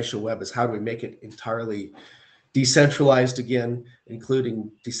goal of spatial web is how do we make it entirely decentralized again, including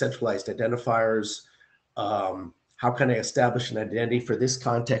decentralized identifiers. How can I establish an identity for this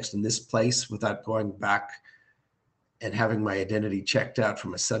context in this place without going back and having my identity checked out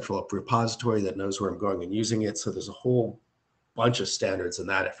from a central repository that knows where I'm going and using it? So there's a whole bunch of standards in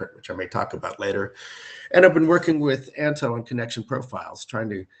that effort, which I may talk about later. And I've been working with Anto on connection profiles, trying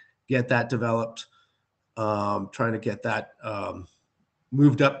to get that developed, trying to get that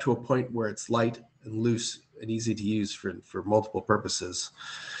moved up to a point where it's light and loose and easy to use for multiple purposes.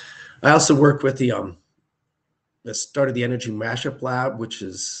 I also work with started the Energy Mashup Lab,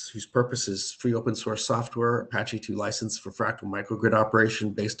 whose purpose is free open source software, Apache 2 license for fractal microgrid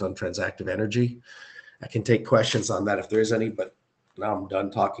operation based on transactive energy. I can take questions on that if there's any, but now I'm done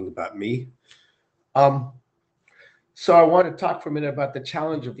talking about me. So I want to talk for a minute about the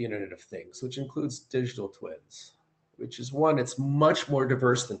challenge of the Internet of Things, which includes digital twins, which is one, it's much more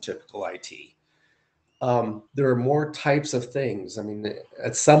diverse than typical IT. There are more types of things. I mean,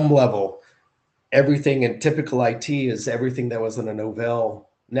 at some level, everything in typical IT is everything that was in a Novell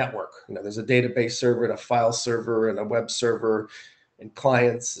network. There's a database server and a file server and a web server and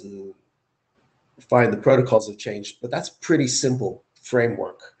clients, and fine, the protocols have changed, but that's pretty simple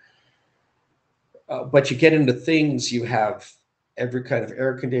framework. But you get into things, you have every kind of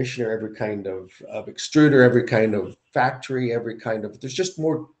air conditioner, every kind of extruder, every kind of factory, there's just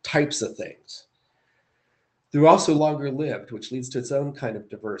more types of things. They're also longer lived, which leads to its own kind of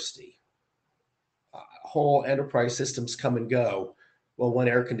diversity. Whole enterprise systems come and go while one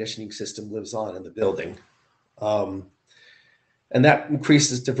air conditioning system lives on in the building. And that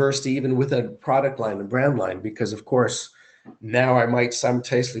increases diversity even within a product line and brand line, because of course, now I might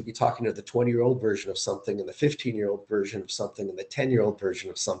simultaneously be talking to the 20-year-old version of something and the 15-year-old version of something and the 10-year-old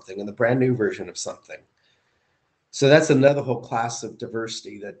version of something and the brand new version of something. So that's another whole class of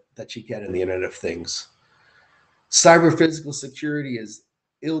diversity that you get in the Internet of Things. Cyber physical security is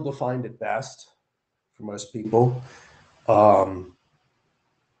ill-defined at best for most people.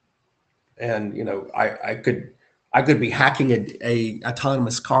 And I could be hacking a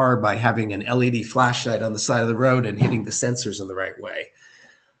autonomous car by having an LED flashlight on the side of the road and hitting the sensors in the right way.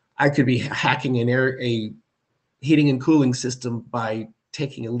 I could be hacking a heating and cooling system by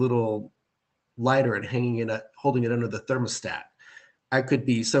taking a little lighter and holding it under the thermostat. I could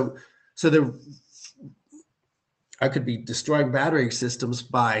be I could be destroying battery systems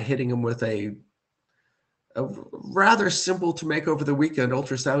by hitting them with a rather simple to make over the weekend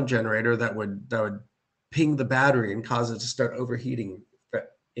ultrasound generator that would ping the battery and cause it to start overheating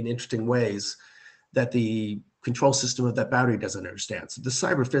in interesting ways that the control system of that battery doesn't understand. So the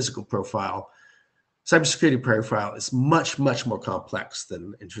cybersecurity profile is much, much more complex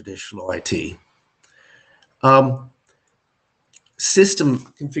than in traditional IT.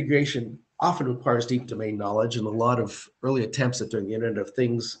 System configuration often requires deep domain knowledge, and a lot of early attempts at doing the Internet of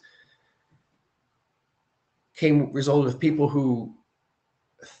Things resulted with people who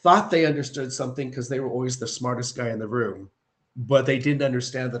thought they understood something because they were always the smartest guy in the room, but they didn't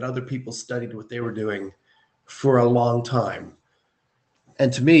understand that other people studied what they were doing for a long time.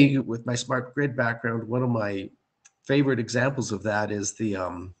 And to me, with my smart grid background, one of my favorite examples of that is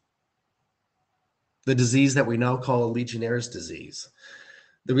the disease that we now call a Legionnaire's disease.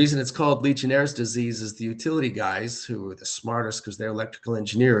 The reason it's called Legionnaire's disease is the utility guys, who are the smartest because they're electrical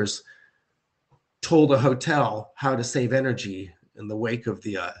engineers, told a hotel how to save energy in the wake of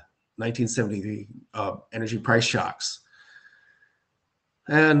the 1973 energy price shocks.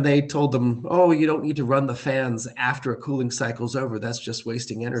 And they told them, oh, you don't need to run the fans after a cooling cycle's over. That's just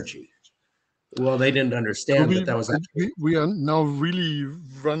wasting energy. Well, they didn't understand that was actually... We are now really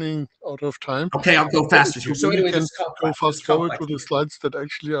running out of time. Okay, I'll go faster here. So anyway, we can go fast forward to the slides that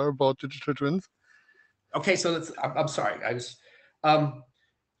actually are about digital twins. Okay, so I'm sorry.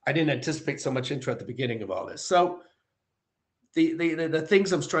 I didn't anticipate so much intro at the beginning of all this. So the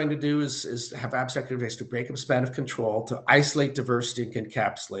things I'm trying to do is have abstract interface to break up span of control, to isolate diversity and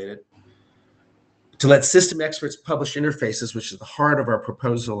encapsulate it, to let system experts publish interfaces, which is the heart of our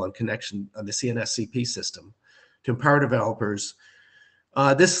proposal on connection on the CNSCP system, to empower developers.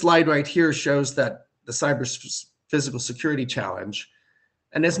 This slide right here shows that the cyber physical security challenge,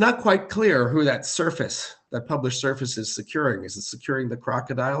 and it's not quite clear who that surface, that published surface, is securing. Is it securing the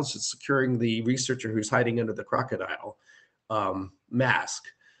crocodiles? Is it securing the researcher who's hiding under the crocodile mask?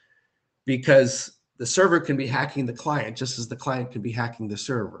 Because the server can be hacking the client just as the client can be hacking the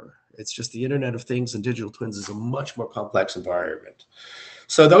server. It's just the Internet of Things and digital twins is a much more complex environment.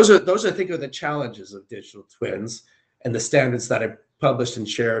 So those I think are the challenges of digital twins and the standards that I published and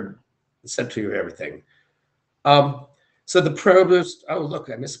shared and sent to you everything. So the pros, oh look,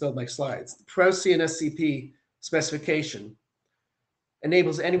 I misspelled my slides. The Pro CNSCP specification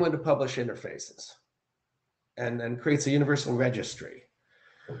enables anyone to publish interfaces and creates a universal registry.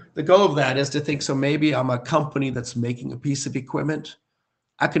 The goal of that is to think, so maybe I'm a company that's making a piece of equipment.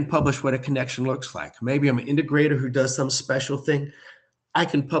 I can publish what a connection looks like. Maybe I'm an integrator who does some special thing. I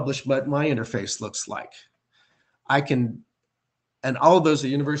can publish what my interface looks like. And all of those are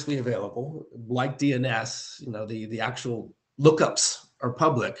universally available, like DNS. You know, the actual lookups are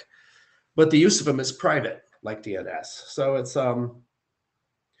public, but the use of them is private, like DNS. So it's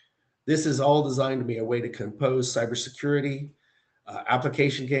this is all designed to be a way to compose cybersecurity,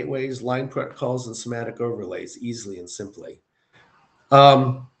 application gateways, line protocols, and semantic overlays easily and simply.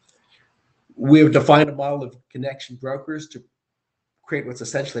 We have defined a model of connection brokers to create what's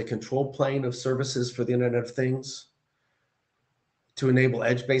essentially a control plane of services for the Internet of Things, to enable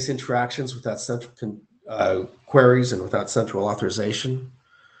edge-based interactions without central queries and without central authorization,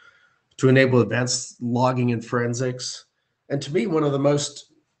 to enable advanced logging and forensics. And to me, one of the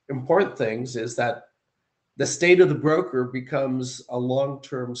most important things is that the state of the broker becomes a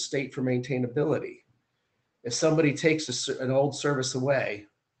long-term state for maintainability. If somebody takes an old service away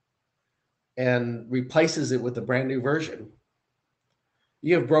and replaces it with a brand new version,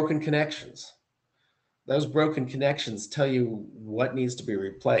 you have broken connections. Those broken connections tell you what needs to be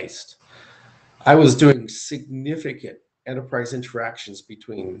replaced. I was doing significant enterprise interactions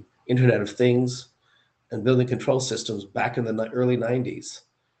between Internet of Things and building control systems back in the early 90s.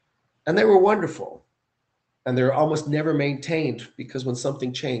 And they were wonderful. And they were almost never maintained because when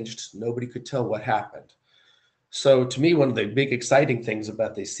something changed, nobody could tell what happened. So to me, one of the big exciting things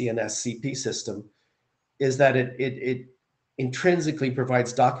about the CNSCP system is that it intrinsically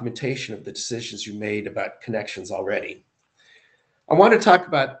provides documentation of the decisions you made about connections already. I want to talk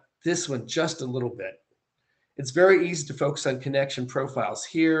about this one just a little bit. It's very easy to focus on connection profiles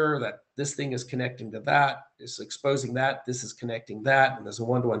here, that this thing is connecting to that, is exposing that, this is connecting that, and there's a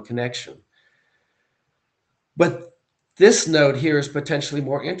one-to-one connection. But this node here is potentially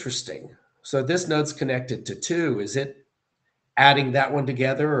more interesting. So this node's connected to 2. Is it adding that one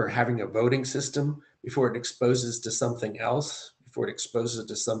together or having a voting system before it exposes to something else,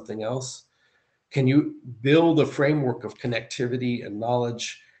 Can you build a framework of connectivity and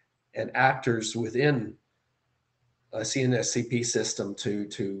knowledge and actors within a CNSCP system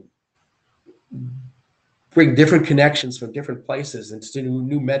to bring different connections from different places into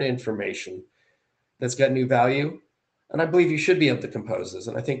new meta information that's got new value? And I believe you should be able to compose this.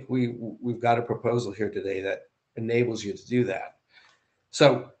 And I think we've got a proposal here today that enables you to do that.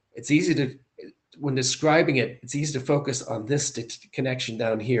 So it's easy to, when describing it, it's easy to focus on this connection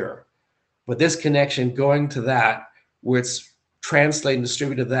down here. But this connection going to that, where it's translating,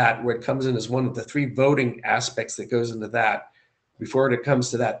 distributed that, where it comes in as one of the 3 voting aspects that goes into that, before it comes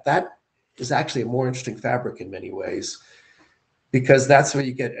to that, that is actually a more interesting fabric in many ways, because that's where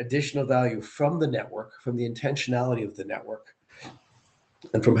you get additional value from the network, from the intentionality of the network,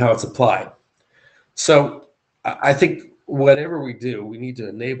 and from how it's applied. So I think whatever we do, we need to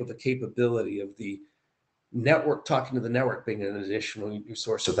enable the capability of the network talking to the network being an additional new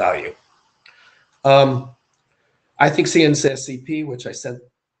source of value. I think CNSCP, which I sent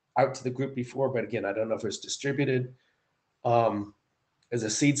out to the group before, but again, I don't know if it's distributed, as a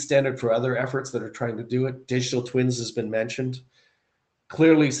seed standard for other efforts that are trying to do it. Digital twins has been mentioned.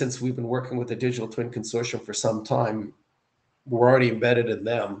 Clearly, since we've been working with the Digital Twin Consortium for some time, we're already embedded in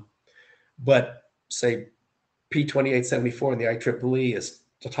them. But say P2874 and the IEEE is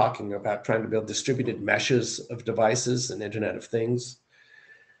talking about trying to build distributed meshes of devices and Internet of Things.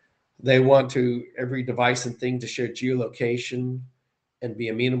 They want every device and thing to share geolocation and be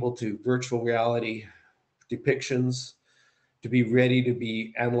amenable to virtual reality depictions to be ready to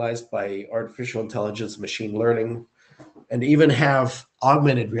be analyzed by artificial intelligence, machine learning, and even have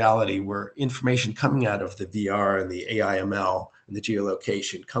augmented reality where information coming out of the VR and the AI/ML and the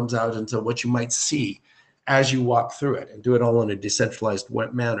geolocation comes out into what you might see as you walk through it, and do it all in a decentralized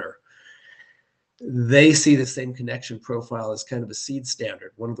manner. They see the same connection profile as kind of a seed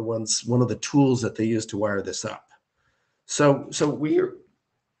standard, one of the tools that they use to wire this up. So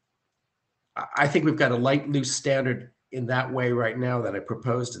I think we've got a light loose standard in that way right now that I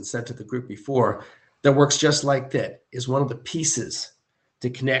proposed and sent to the group before, that works just like that, is one of the pieces to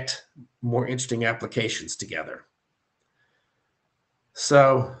connect more interesting applications together.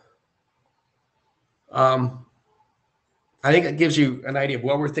 So I think it gives you an idea of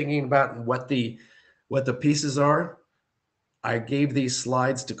what we're thinking about and what the pieces are. I gave these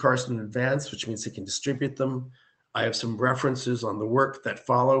slides to Carsten in advance, which means he can distribute them. I have some references on the work that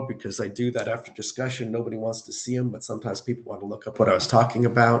follow, because I do that after discussion. Nobody wants to see them, but sometimes people want to look up what I was talking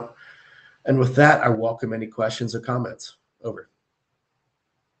about. And with that, I welcome any questions or comments. Over.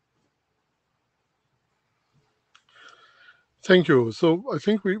 Thank you. So I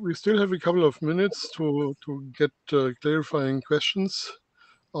think we still have a couple of minutes to get clarifying questions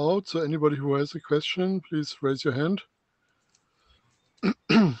out. So anybody who has a question, please raise your hand.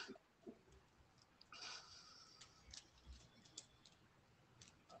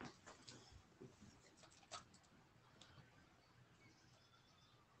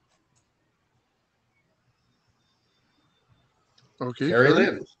 Okay. Carrie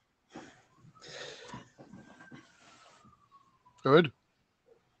Lynn. Go ahead.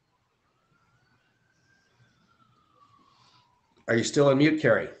 Are you still on mute,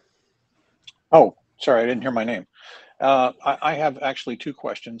 Carrie? Oh, sorry, I didn't hear my name. I have actually two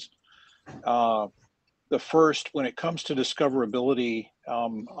questions. The first, when it comes to discoverability,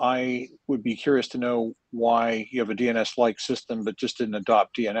 I would be curious to know why you have a DNS-like system but just didn't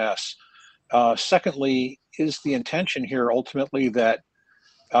adopt DNS. Secondly, is the intention here ultimately that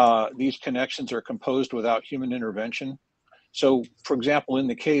these connections are composed without human intervention? So, for example, in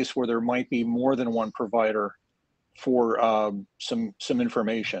the case where there might be more than one provider for some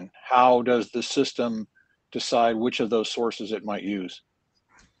information, how does the system decide which of those sources it might use?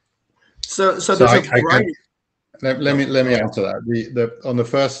 Let me answer that. On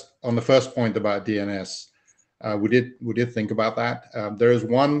the first point about DNS, we did think about that. There is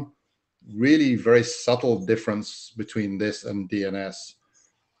one really very subtle difference between this and DNS.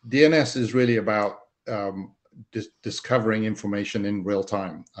 DNS is really about discovering information in real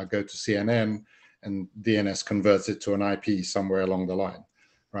time. I go to CNN and DNS converts it to an IP somewhere along the line,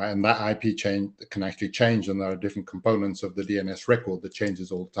 right? And that IP can actually change, and there are different components of the DNS record that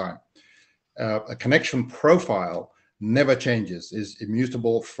changes all the time. A connection profile never changes, is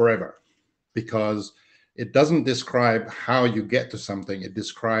immutable forever, because it doesn't describe how you get to something. It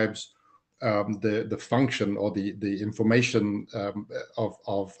describes the function or the information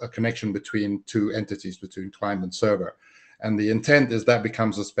of a connection between two entities, between client and server. And the intent is that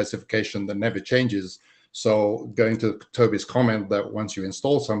becomes a specification that never changes. So going to Toby's comment that once you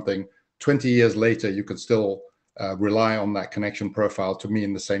install something, 20 years later, you could still rely on that connection profile to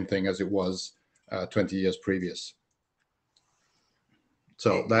mean the same thing as it was 20 years previous.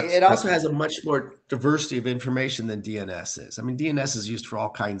 So it also has a much more diversity of information than DNS is. I mean, DNS is used for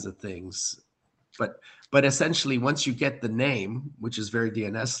all kinds of things, but essentially once you get the name, which is very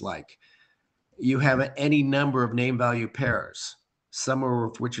DNS-like, you have any number of name value pairs, some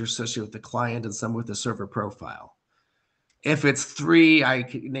of which are associated with the client and some with the server profile. If it's 3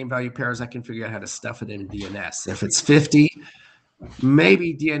 name value pairs, I can figure out how to stuff it in DNS. If it's 50,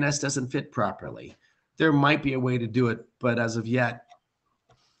 maybe DNS doesn't fit properly. There might be a way to do it, but as of yet,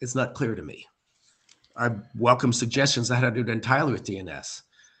 it's not clear to me. I welcome suggestions on how to do it entirely with DNS.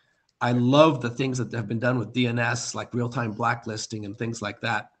 I love the things that have been done with DNS, like real-time blacklisting and things like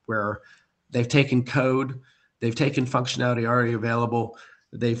that, where they've taken code, they've taken functionality already available,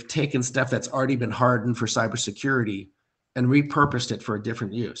 they've taken stuff that's already been hardened for cybersecurity and repurposed it for a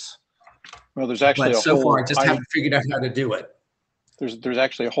different use. Well, there's actually so far I just haven't figured out how to do it. There's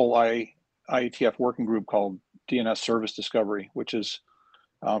actually a whole IETF working group called DNS Service Discovery, which is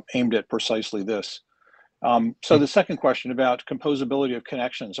aimed at precisely this. So the second question about composability of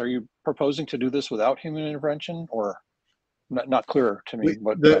connections, are you proposing to do this without human intervention, or not clear to me?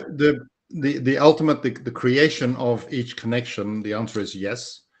 The ultimate, the creation of each connection, the answer is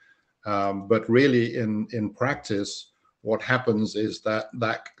yes. But really in practice, what happens is that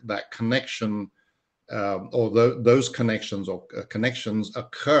connection those connections or connections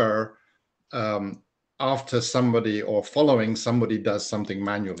occur after somebody or following somebody does something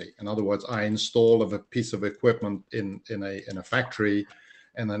manually. In other words, I install a piece of equipment in a factory,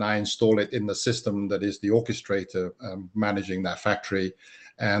 and then I install it in the system that is the orchestrator managing that factory.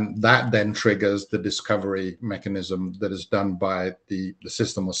 And that then triggers the discovery mechanism that is done by the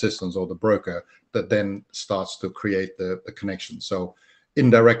system or systems or the broker that then starts to create the connection. So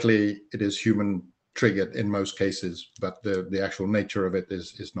indirectly, it is human triggered in most cases, but the actual nature of it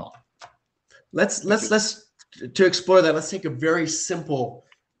is not. Let's to explore that. Let's take a very simple,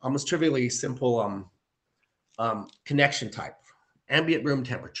 almost trivially simple connection type: ambient room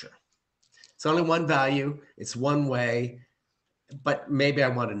temperature. It's only one value. It's one way, but maybe I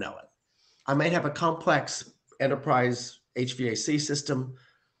want to know it. I might have a complex enterprise HVAC system,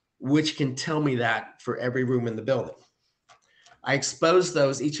 which can tell me that for every room in the building. I expose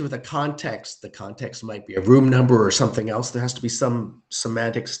those each with a context. The context might be a room number or something else. There has to be some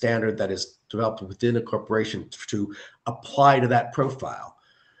semantic standard that is developed within a corporation to apply to that profile.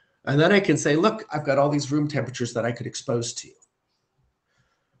 And then I can say, look, I've got all these room temperatures that I could expose to you.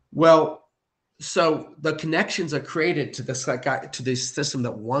 Well, so the connections are created to this system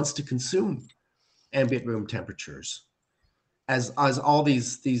that wants to consume ambient room temperatures. As all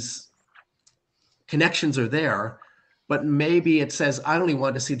these connections are there, but maybe it says, I only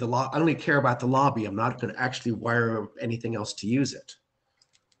want to see I only care about the lobby. I'm not going to actually wire anything else to use it.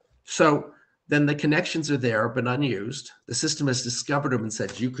 So then the connections are there, but unused. The system has discovered them and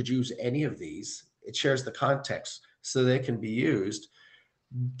said, you could use any of these. It shares the context so they can be used.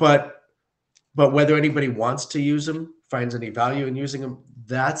 But whether anybody wants to use them, finds any value in using them,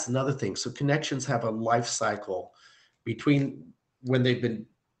 that's another thing. So connections have a life cycle between when they've been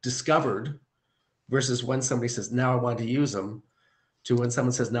discovered versus when somebody says, now I want to use them, to when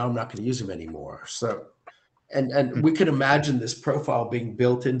someone says, now I'm not going to use them anymore. So, and we could imagine this profile being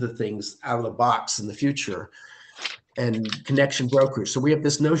built into things out of the box in the future, and connection brokers. So we have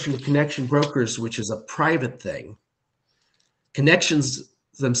this notion of connection brokers, which is a private thing. Connections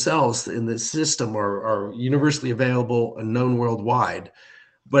themselves in the system are universally available and known worldwide,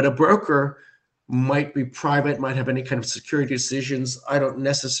 but a broker might be private, might have any kind of security decisions. I don't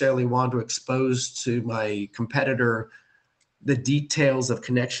necessarily want to expose to my competitor the details of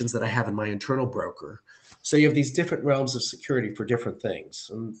connections that I have in my internal broker. So you have these different realms of security for different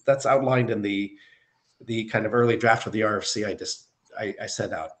things. And that's outlined in the kind of early draft of the RFC I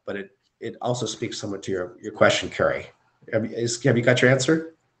set out, but it also speaks somewhat to your question, Kerry. Have you got your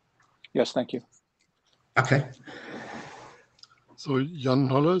answer? Yes, thank you. Okay. So Jan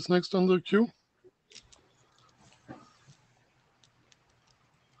Holler is next on the queue.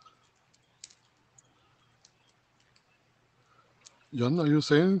 Jan, are you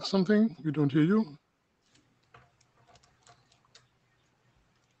saying something? We don't hear you.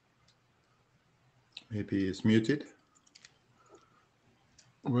 Maybe he's muted.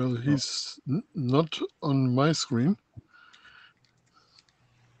 Well, he's not on my screen.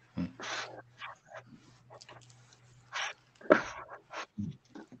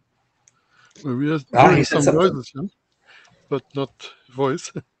 Well, we are hearing some noises, Jan, but not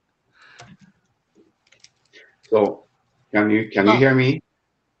voice. So, can you hear me?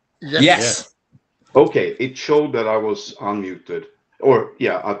 Yes. Okay, it showed that I was unmuted, or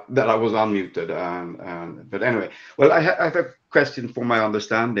that I was unmuted. But anyway, well, I have a question for my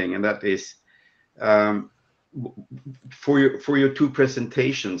understanding, and that is, for your two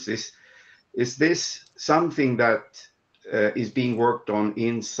presentations, is this something that is being worked on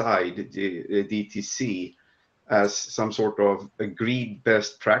inside the DTC as some sort of agreed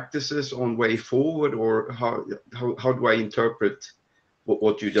best practices on way forward, or how do I interpret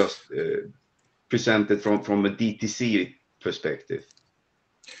what you just presented from a DTC perspective?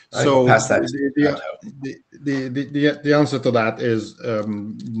 So the answer to that is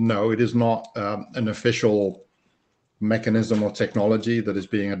no, it is not an official mechanism or technology that is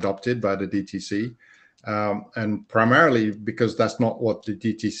being adopted by the DTC. And primarily because that's not what the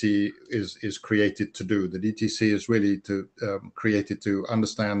DTC is created to do. The DTC is really created to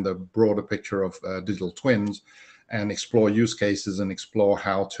understand the broader picture of digital twins and explore use cases and explore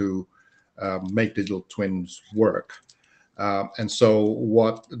how to make digital twins work. And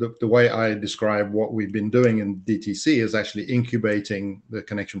so the way I describe what we've been doing in DTC is actually incubating the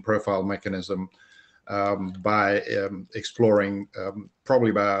connection profile mechanism by exploring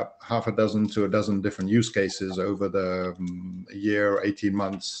probably about half a dozen to a dozen different use cases over the year, 18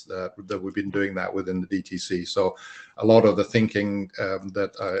 months that we've been doing that within the DTC. So a lot of the thinking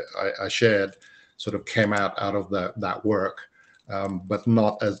that I shared sort of came out of that work, but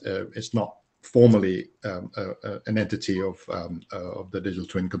not as it's not formally an entity of the Digital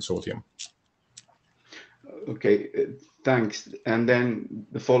Twin Consortium. Okay, thanks. And then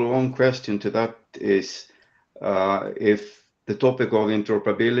the follow-on question to that is if the topic of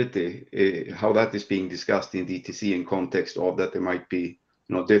interoperability, how that is being discussed in DTC in context of that there might be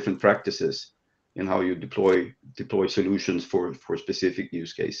different practices in how you deploy solutions for specific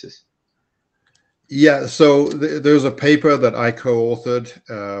use cases. Yeah, so there's a paper that I co-authored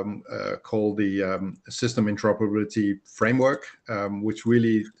called the System Interoperability Framework, which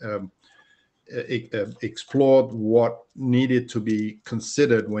really explored what needed to be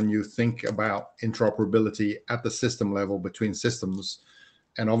considered when you think about interoperability at the system level between systems,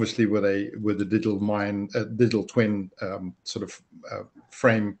 and obviously with a digital twin sort of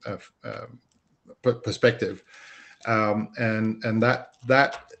frame perspective, and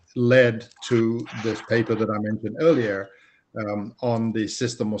that led to this paper that I mentioned earlier on the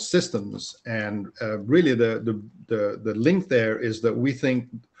system of systems. And really the link there is that we think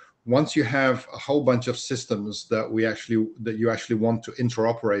once you have a whole bunch of systems that you actually want to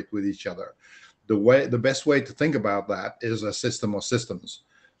interoperate with each other, the best way to think about that is a system of systems,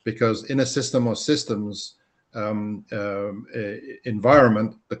 because in a system of systems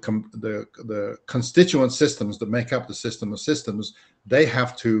environment, the constituent systems that make up the system of systems, they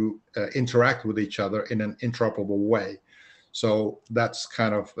have to interact with each other in an interoperable way. So that's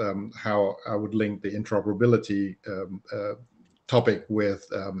kind of how I would link the interoperability topic with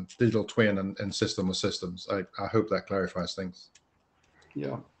digital twin and system of systems. I hope that clarifies things.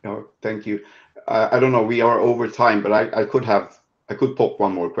 Yeah, no, thank you. I don't know, we are over time, but I could pop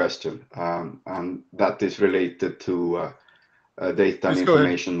one more question, and that is related to data and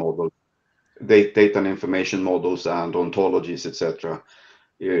information models, data and information models and ontologies, etc.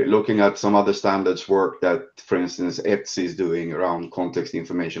 Looking at some other standards work that, for instance, IETF-T is doing around context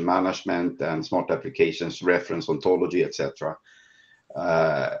information management and smart applications, reference ontology, etc.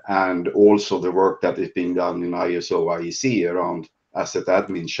 And also the work that is being done in ISO IEC around asset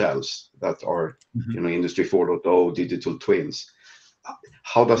admin shells that are, Industry 4.0 digital twins.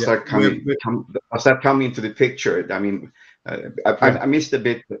 How does that come into the picture? I mean, I missed a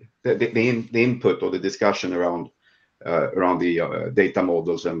bit the input or the discussion around the data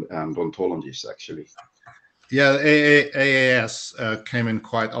models and ontologies, actually. Yeah, AAS came in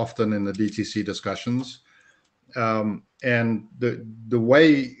quite often in the DTC discussions. And the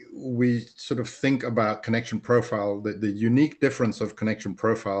way we sort of think about connection profile, the unique difference of connection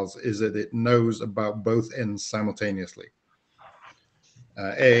profiles is that it knows about both ends simultaneously.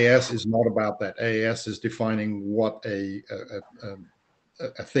 AAS is not about that. AAS is defining what a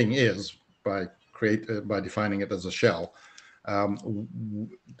thing is by defining it as a shell.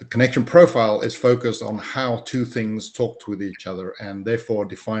 The connection profile is focused on how two things talk with each other, and therefore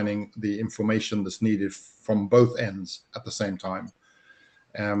defining the information that's needed from both ends at the same time.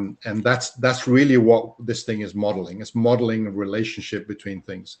 And that's really what this thing is modeling. It's modeling a relationship between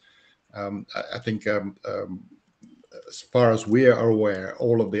things. I think as far as we are aware,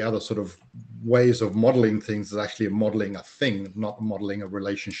 all of the other sort of ways of modeling things is actually modeling a thing, not modeling a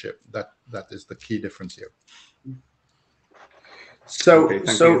relationship. That is the key difference here. So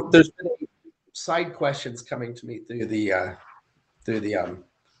there's been side questions coming to me through the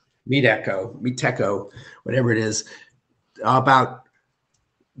Meetecho, whatever it is, about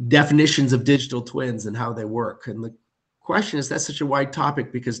definitions of digital twins and how they work. And the question is, that's such a wide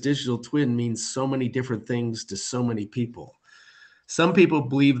topic because digital twin means so many different things to so many people. Some people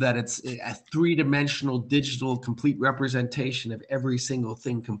believe that it's a three-dimensional digital complete representation of every single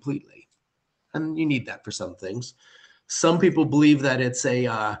thing completely. And you need that for some things. Some people believe that it's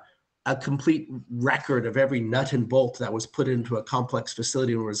a complete record of every nut and bolt that was put into a complex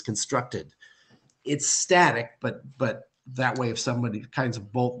facility when it was constructed. It's static, but that way if somebody kinds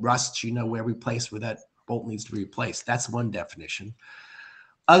of bolt rusts, you know every place where that bolt needs to be replaced. That's one definition.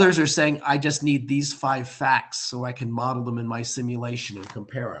 Others are saying, I just need these 5 facts so I can model them in my simulation and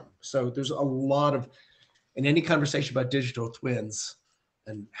compare them. So there's a lot of, in any conversation about digital twins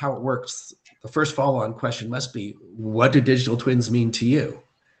and how it works, the first follow-on question must be, what do digital twins mean to you?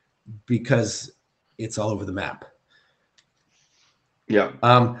 Because it's all over the map. Yeah.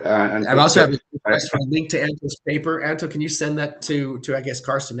 And I also have a request for a link to Anto's paper. Anto, can you send that to I guess,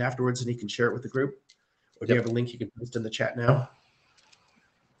 Carsten afterwards, and he can share it with the group? Or do you have a link you can post in the chat now?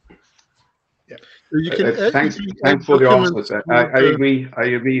 Yeah. You can thanks for the answers. I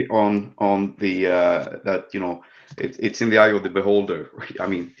agree on the that it's in the eye of the beholder. I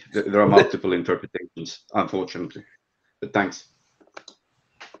mean, there are multiple interpretations, unfortunately. But thanks.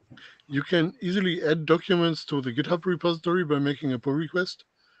 You can easily add documents to the GitHub repository by making a pull request.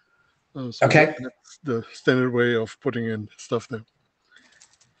 So okay. That's the standard way of putting in stuff there.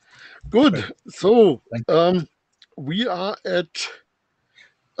 Good. So we are at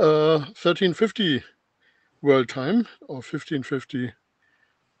 1350 world time, or 1550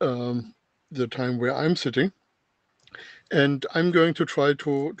 the time where I'm sitting. And I'm going to try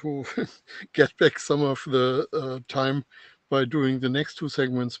to get back some of the time by doing the next two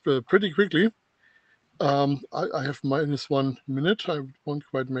segments pretty quickly. I have -1 minute. I won't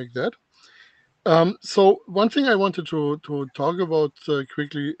quite make that. So one thing I wanted to talk about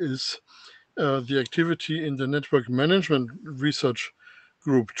quickly is the activity in the network management research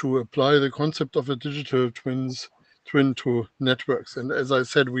group to apply the concept of a digital twin to networks. And as I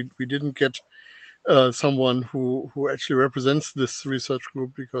said, we didn't get someone who actually represents this research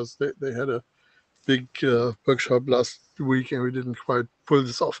group because they had a big workshop last week and we didn't quite pull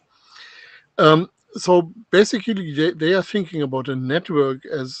this off. So basically, they are thinking about a network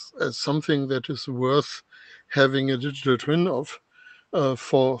as something that is worth having a digital twin of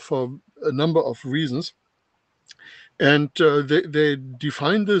for a number of reasons. And they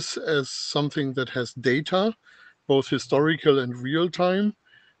define this as something that has data, both historical and real time,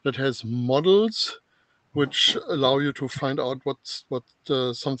 that has models which allow you to find out what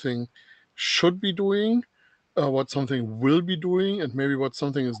something should be doing, what something will be doing, and maybe what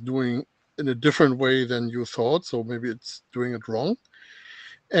something is doing in a different way than you thought. So maybe it's doing it wrong.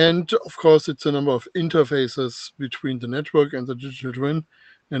 And of course, it's a number of interfaces between the network and the digital twin,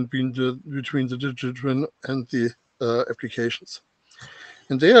 and between the digital twin and the applications.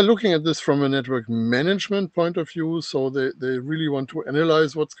 And they are looking at this from a network management point of view. So they really want to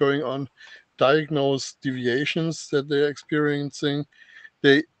analyze what's going on, diagnose deviations that they're experiencing.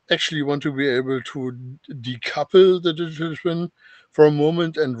 They actually want to be able to decouple the digital twin for a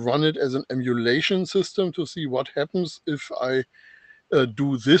moment and run it as an emulation system to see what happens if I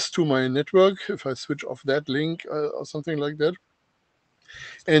do this to my network, if I switch off that link or something like that.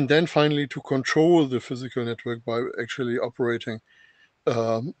 And then finally to control the physical network by actually operating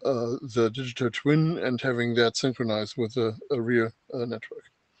the digital twin and having that synchronized with a real network.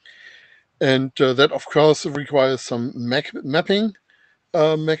 And that, of course, requires some mapping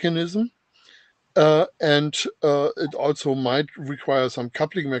mechanism. And it also might require some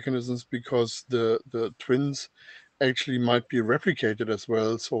coupling mechanisms because the twins actually might be replicated as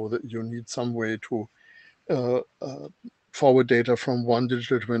well, so that you need some way to forward data from one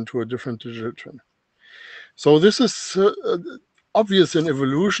digital twin to a different digital twin. So this is obvious an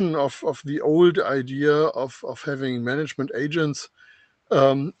evolution of the old idea of having management agents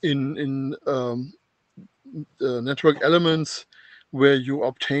in network elements where you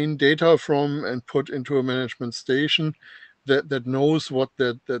obtain data from and put into a management station that knows what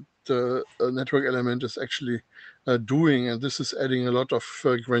that network element is actually doing, and this is adding a lot of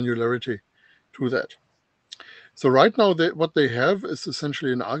granularity to that. So right now what they have is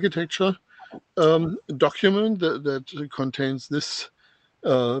essentially an architecture document that contains this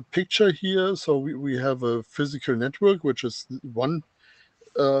picture here. So we have a physical network, which is one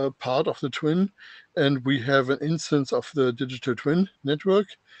part of the twin, and we have an instance of the digital twin network,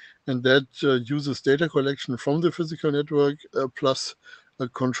 and that uses data collection from the physical network plus a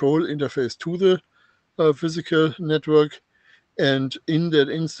control interface to the physical network. And in that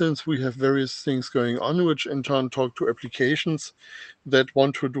instance, we have various things going on, which in turn talk to applications that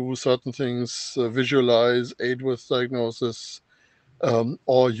want to do certain things, visualize, aid with diagnosis,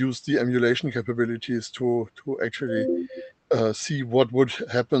 or use the emulation capabilities to actually see what would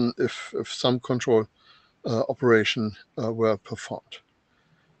happen if some control operation were performed.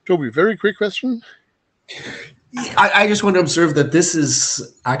 Toby, very quick question. I just want to observe that this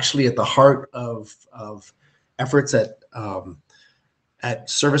is actually at the heart of efforts at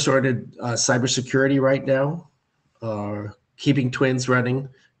service-oriented cybersecurity right now, keeping twins running,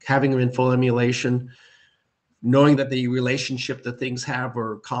 having them in full emulation, knowing that the relationship that things have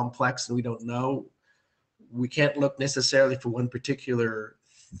are complex and we don't know. We can't look necessarily for one particular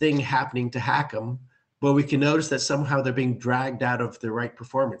thing happening to hack them, but we can notice that somehow they're being dragged out of the right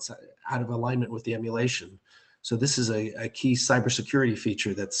performance, out of alignment with the emulation. So this is a key cybersecurity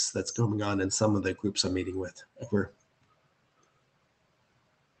feature that's going on in some of the groups I'm meeting with.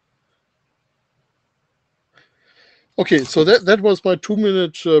 Okay, so that was my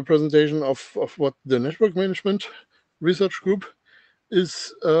 2-minute presentation of what the network management research group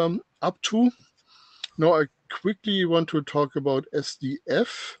is up to. Now I quickly want to talk about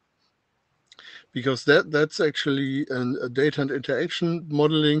SDF, because that's actually a data and interaction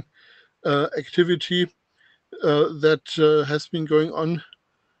modeling activity that has been going on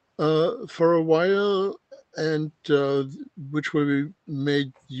for a while, and which will be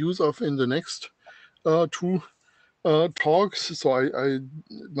made use of in the next two talks, so I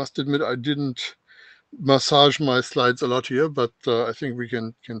must admit I didn't massage my slides a lot here, but I think we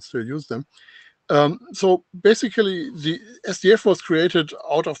can still use them. So basically, the SDF was created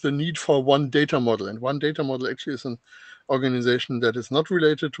out of the need for one data model, and one data model actually is an organization that is not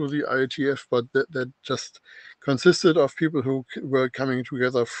related to the IETF, but that just consisted of people who were coming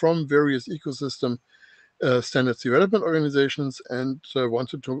together from various ecosystem standards development organizations and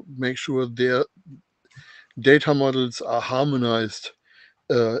wanted to make sure their data models are harmonized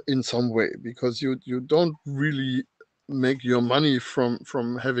in some way, because you don't really make your money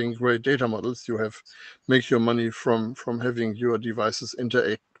from having great data models. You make your money from having your devices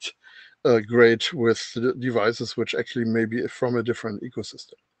interact great with the devices which actually may be from a different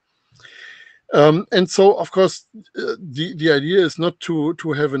ecosystem. And so, of course, the idea is not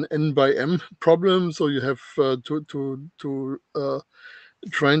to have an N by M problem. So you have to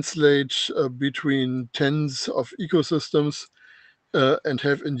translate between tens of ecosystems and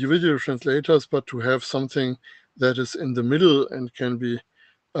have individual translators, but to have something that is in the middle and can be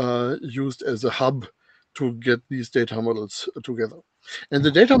used as a hub to get these data models together. And the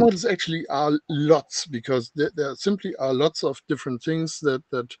data models actually are lots, because there simply are lots of different things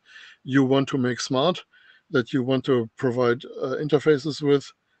that you want to make smart, that you want to provide interfaces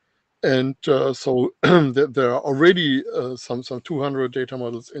with. And so there are already some 200 data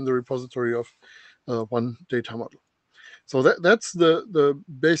models in the repository of one data model. So that's the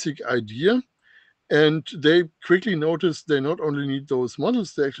basic idea. And they quickly noticed they not only need those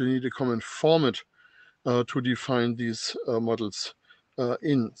models, they actually need a common format to define these models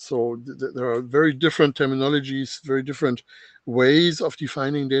in. So there are very different terminologies, very different ways of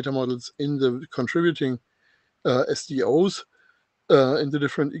defining data models in the contributing SDOs in the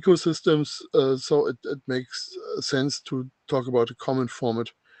different ecosystems. So it makes sense to talk about a common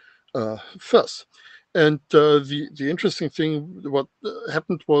format first. And the interesting thing, what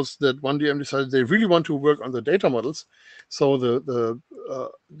happened was that 1DM decided they really want to work on the data models. So the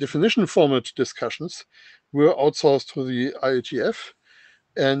definition format discussions were outsourced to the IETF.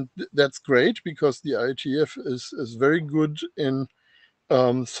 And that's great, because the IETF is very good in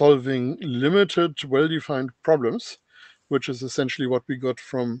solving limited, well-defined problems, which is essentially what we got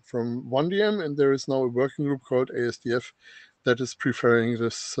from 1DM. And there is now a working group called ASDF that is preferring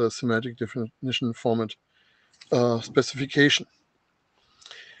this semantic definition format specification.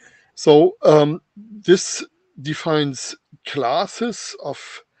 So this defines classes of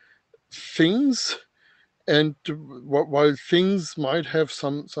things, and while things might have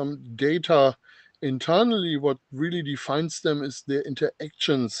some data internally, what really defines them is their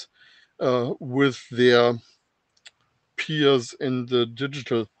interactions with their peers in the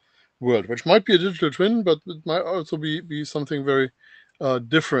digital world, which might be a digital twin, but it might also be something very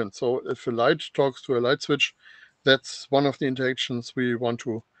different. So if a light talks to a light switch, that's one of the interactions we want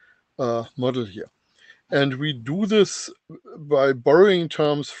to model here. And we do this by borrowing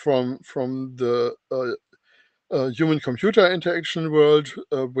terms from the human-computer interaction world,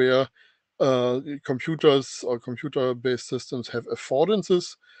 where computers or computer-based systems have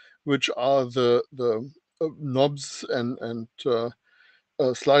affordances, which are the knobs and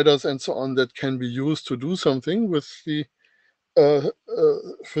sliders and so on that can be used to do something with the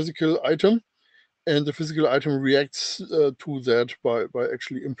physical item. And the physical item reacts to that by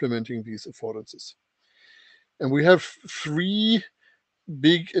actually implementing these affordances. And we have three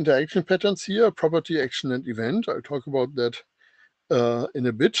big interaction patterns here: property, action, and event. I'll talk about that in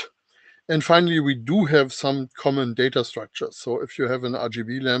a bit. And finally, we do have some common data structures. So if you have an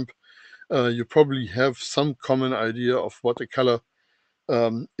RGB lamp, you probably have some common idea of what a color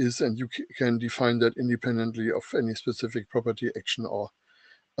is, and you can define that independently of any specific property, action, or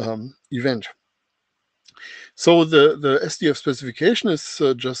event. So the SDF specification is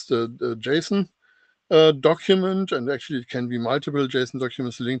just a JSON document, and actually it can be multiple JSON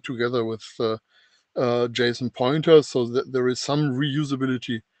documents linked together with JSON pointers, so that there is some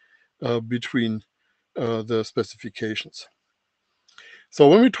reusability between the specifications. So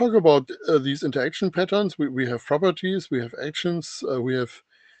when we talk about these interaction patterns, we have properties, we have actions, we have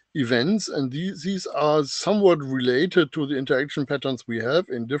events, and these are somewhat related to the interaction patterns we have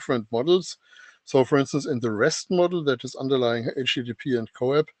in different models. So for instance, in the REST model that is underlying HTTP and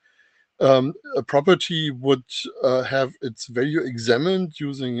CoAP, a property would have its value examined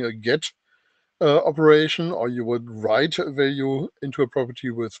using a GET operation, or you would write a value into a property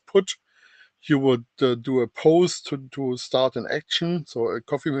with PUT. You would do a post to start an action. So a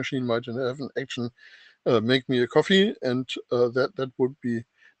coffee machine might have an action, make me a coffee, and that would be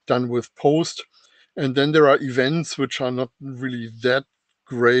done with post. And then there are events which are not really that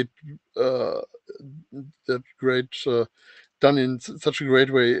great done in such a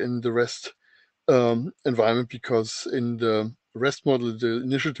great way in the REST environment, because in the REST model, the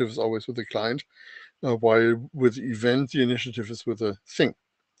initiative is always with the client, while with event, the initiative is with the thing.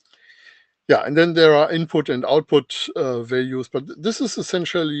 Yeah, and then there are input and output values, but this is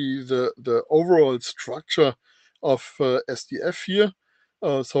essentially the overall structure of SDF here.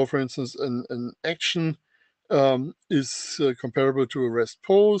 So for instance, an action is comparable to a REST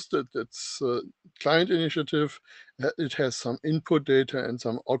post. It's client initiative. It has some input data and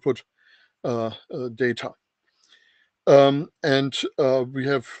some output data. And we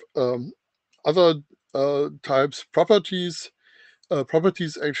have other types, properties.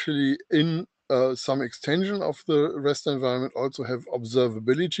 Properties actually in some extension of the REST environment also have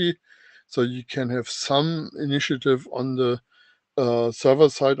observability. So you can have some initiative on the server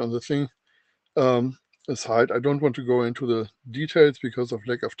side, on the thing side. I don't want to go into the details because of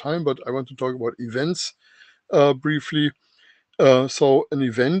lack of time, but I want to talk about events briefly. So an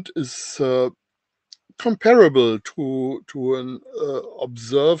event is comparable to an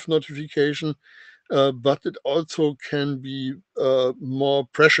observe notification, but it also can be more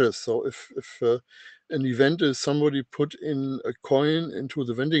precious. So if an event is somebody put in a coin into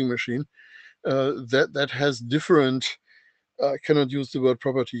the vending machine, that has different, I cannot use the word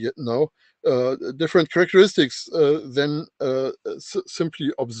property yet now, different characteristics than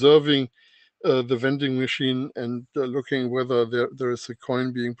simply observing the vending machine and looking whether there is a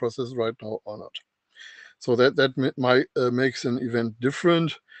coin being processed right now or not. So that might makes an event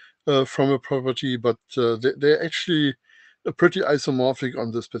different from a property, but they're actually pretty isomorphic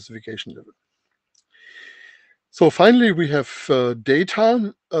on the specification level. So finally, we have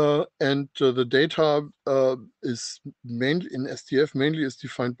data, and the data is mainly in SDF, mainly is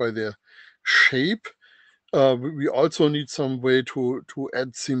defined by their shape. We also need some way to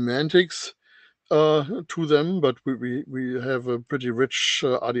add semantics to them, but we have a pretty rich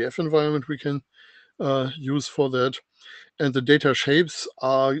RDF environment we can use for that. And the data shapes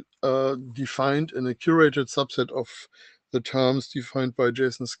are defined in a curated subset of the terms defined by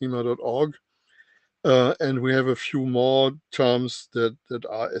jasonschema.org. And we have a few more terms that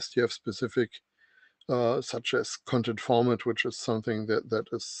are SDF specific, such as content format, which is something that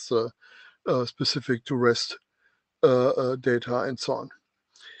is specific to REST data and so on.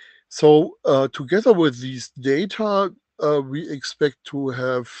 So together with these data, we expect to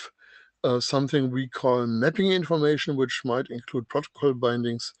have something we call mapping information, which might include protocol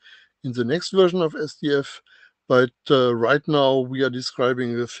bindings in the next version of SDF. But right now, we are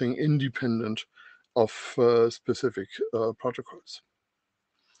describing the thing independent of specific protocols.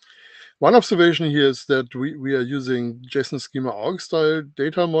 One observation here is that we are using JSON schema org style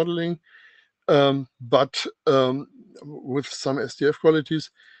data modeling, but with some SDF qualities.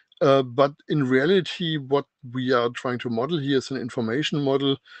 But in reality, what we are trying to model here is an information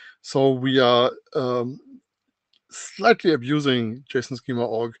model. So we are slightly abusing JSON schema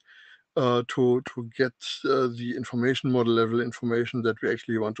org to get the information model level information that we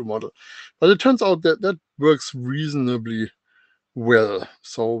actually want to model. But it turns out that that works reasonably well.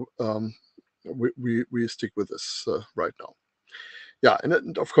 So we stick with this right now. Yeah,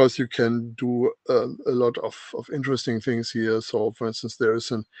 and of course you can do a lot of interesting things here. So for instance, there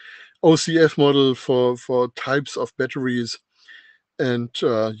is an OCF model for types of batteries, and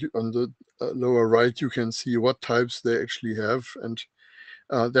on the lower right you can see what types they actually have, and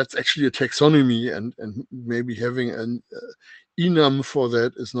that's actually a taxonomy, and maybe having an enum for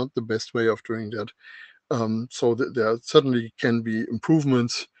that is not the best way of doing that. So there certainly can be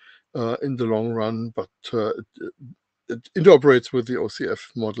improvements in the long run, but it interoperates with the OCF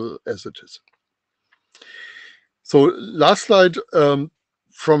model as it is. So last slide,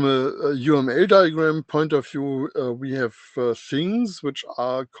 from a UML diagram point of view, we have things which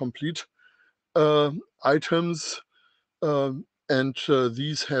are complete items, and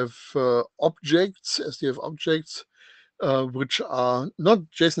these have objects, SDF objects, which are not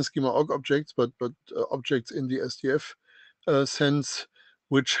JSON schema org objects, but objects in the SDF sense,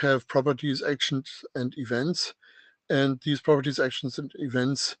 which have properties, actions, and events. And these properties, actions, and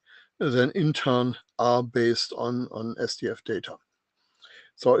events then in turn are based on SDF data.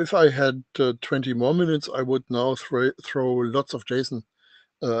 So if I had 20 more minutes, I would now throw lots of JSON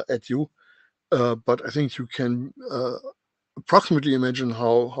at you. But I think you can approximately imagine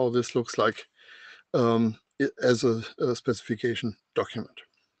how this looks like as a specification document.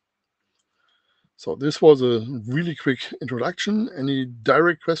 So this was a really quick introduction. Any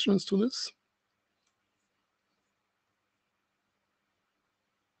direct questions to this?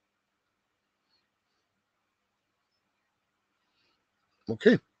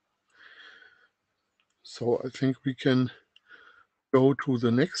 Okay. So I think we can go to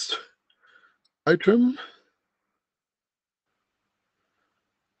the next item.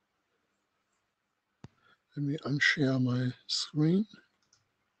 Let me unshare my screen.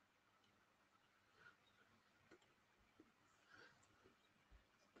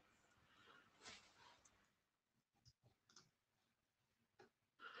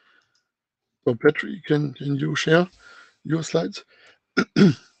 So Patrick, can you share your slides?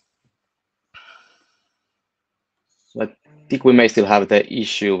 So I think we may still have the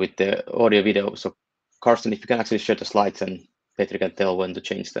issue with the audio video. So Carsten, if you can actually share the slides and Petri can tell when to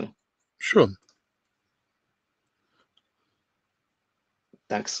change them. Sure.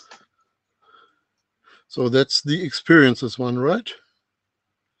 Thanks. So that's the experiences one, right?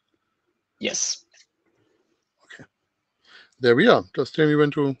 Yes. Okay. There we are. Just tell me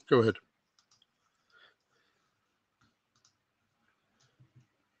when to go ahead.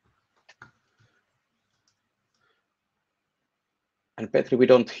 And Petri, we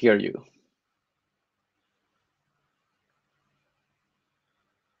don't hear you.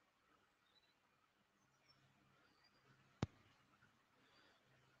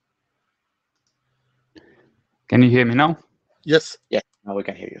 Can you hear me now? Yes. Yeah, now we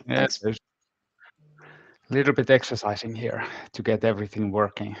can hear you. Yeah, Thanks. there's a little bit exercising here to get everything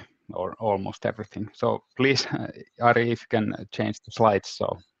working, or almost everything. So please, Ari, if you can change the slides,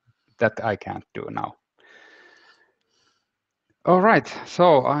 so that I can't do now. All right,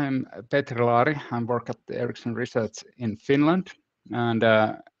 so I'm Petri Laari. I work at Ericsson Research in Finland, and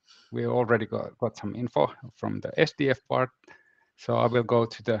we already got some info from the SDF part. So I will go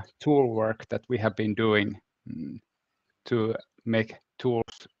to the tool work that we have been doing to make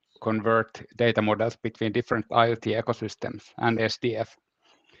tools convert data models between different IoT ecosystems and SDF.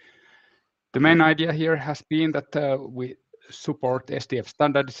 The main idea here has been that we support SDF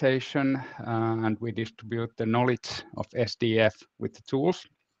standardization and we distribute the knowledge of SDF with the tools,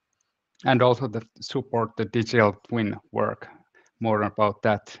 and also that support the digital twin work. More about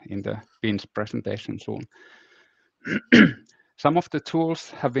that in the BIN's presentation soon. Some of the tools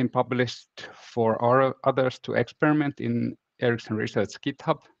have been published for others to experiment in Ericsson Research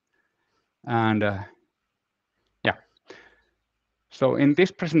GitHub. And yeah, so in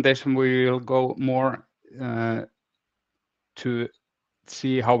this presentation, we will go more to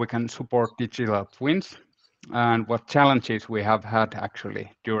see how we can support digital twins and what challenges we have had actually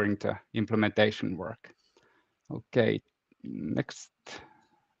during the implementation work. Okay, next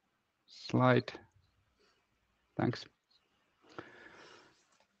slide. Thanks.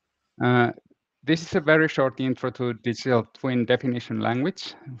 This is a very short intro to digital twin definition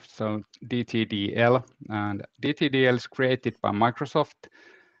language, so DTDL. And DTDL is created by Microsoft,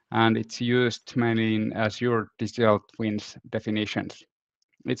 and it's used mainly in Azure digital twins definitions.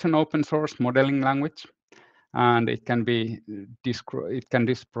 It's an open source modeling language, and it can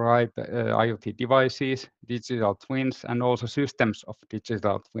describe IoT devices, digital twins, and also systems of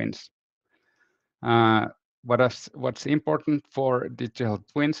digital twins. What's important for digital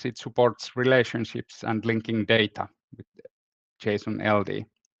twins, it supports relationships and linking data with JSON LD.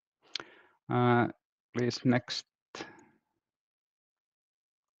 Please, next.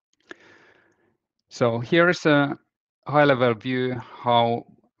 So here is a high-level view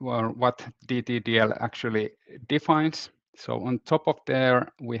what DTDL actually defines. So on top of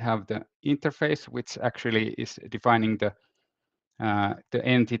there, we have the interface, which actually is defining the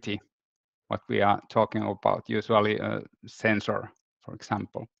entity, what we are talking about, usually a sensor, for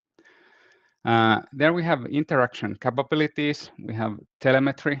example. There we have interaction capabilities. We have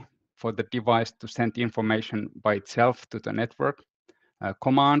telemetry for the device to send information by itself to the network.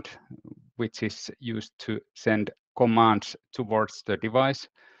 Command, which is used to send commands towards the device.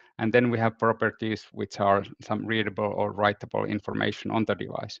 And then we have properties, which are some readable or writable information on the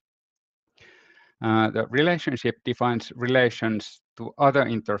device. The relationship defines relations to other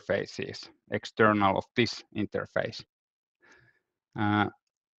interfaces, external of this interface.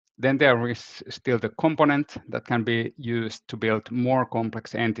 Then there is still the component that can be used to build more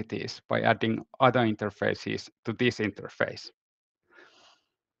complex entities by adding other interfaces to this interface.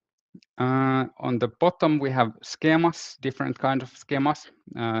 On the bottom, we have schemas, different kinds of schemas.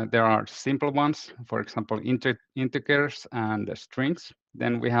 There are simple ones, for example, integers and strings.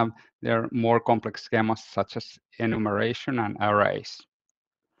 Then there are more complex schemas such as enumeration and arrays.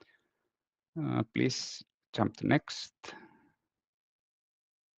 Please jump to next.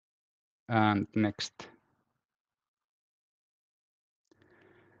 And next.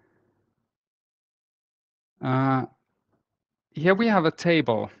 Here we have a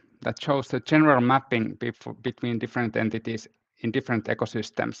table that shows the general mapping between different entities in different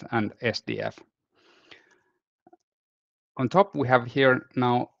ecosystems and SDF. On top, we have here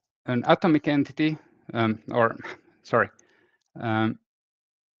now an atomic entity,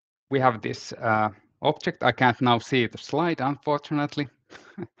 we have this object. I can't now see the slide, unfortunately.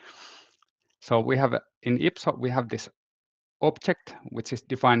 So we have in IPSO, we have this object, which is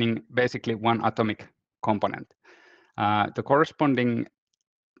defining basically one atomic component. The corresponding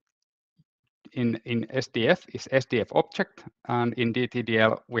in SDF is SDF object, and in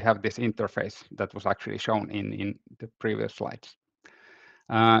DTDL, we have this interface that was actually shown in the previous slides.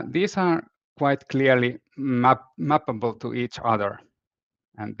 These are quite clearly mappable to each other,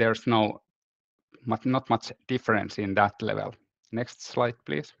 and there's not much difference in that level. Next slide,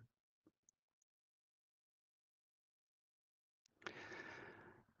 please.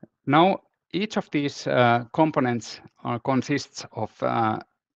 Now, each of these components consists of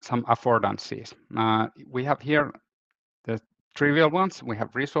some affordances. We have here the trivial ones. We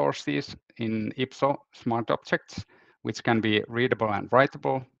have resources in IPSO smart objects, which can be readable and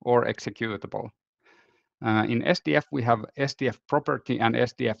writable or executable. In SDF, we have SDF property and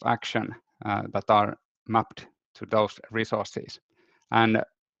SDF action that are mapped to those resources. And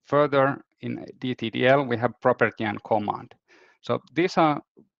further, in DTDL, we have property and command. So these are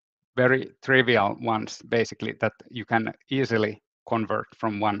very trivial ones, basically, that you can easily convert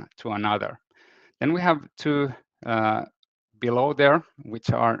from one to another. Then we have two below there,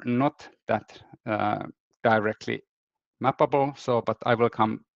 which are not that directly mappable, but I will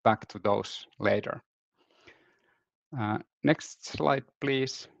come back to those later. Next slide,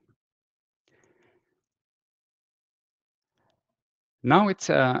 please. Now it's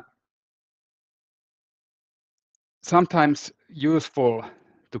sometimes useful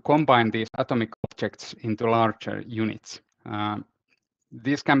to combine these atomic objects into larger units.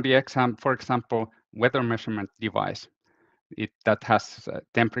 This can be, for example, weather measurement device that has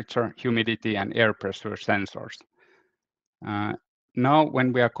temperature, humidity, and air pressure sensors. Now,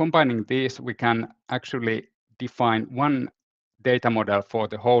 when we are combining these, we can actually define one data model for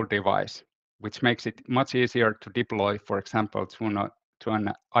the whole device, which makes it much easier to deploy, for example, to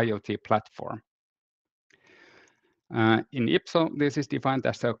an IoT platform. In IPSO, this is defined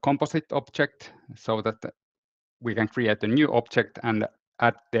as a composite object, so that we can create a new object and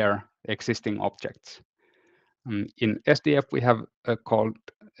add their existing objects. In SDF, we have a called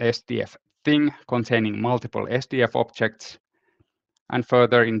SDF thing containing multiple SDF objects. And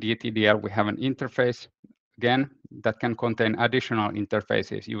further in DTDL, we have an interface, again, that can contain additional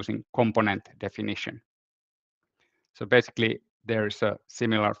interfaces using component definition. So basically, there is a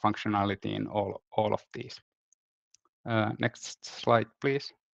similar functionality in all of these. Next slide,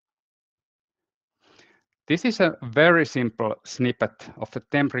 please. This is a very simple snippet of a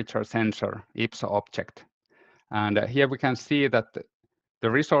temperature sensor IPSO object. And here we can see that the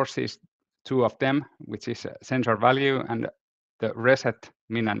resources, two of them, which is sensor value and the reset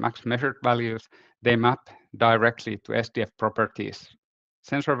min and max measured values, they map directly to SDF properties,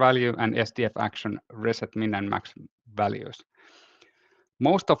 sensor value and SDF action reset min and max values.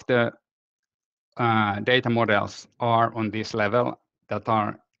 Most of the data models are on this level that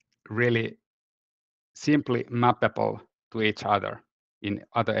are really simply mappable to each other in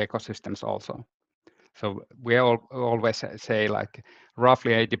other ecosystems also. So we always say like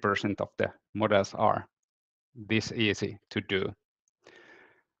roughly 80% of the models are this easy to do.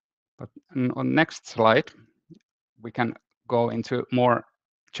 But on next slide, we can go into more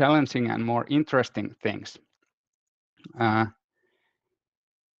challenging and more interesting things.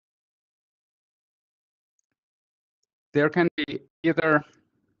 There can be either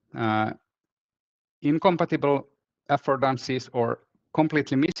incompatible affordances or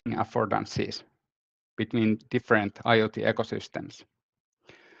completely missing affordances between different IoT ecosystems.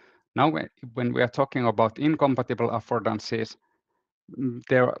 Now, when we are talking about incompatible affordances,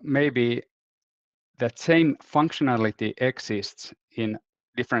 there may be that same functionality exists in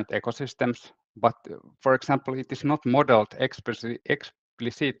different ecosystems, but for example, it is not modeled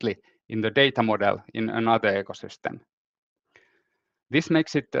explicitly in the data model in another ecosystem. This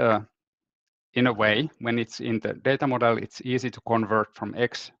makes it, in a way, when it's in the data model, it's easy to convert from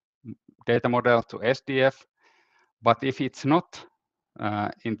X data model to SDF, but if it's not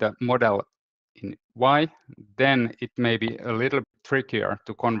in the model in Y, then it may be a little bit trickier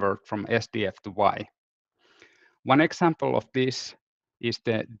to convert from SDF to Y. One example of this is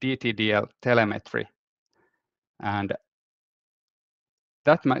the DTDL telemetry, and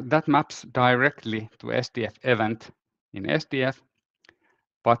that maps directly to SDF event in SDF,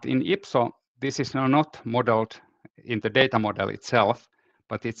 but in IPSO, this is not modeled in the data model itself,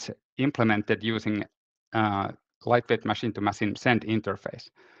 but it's implemented using lightweight machine-to-machine send interface.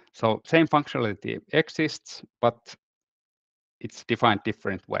 So same functionality exists, but it's defined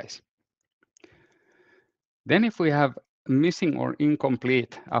different ways. Then if we have missing or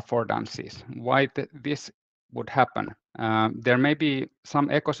incomplete affordances, why this would happen? There may be some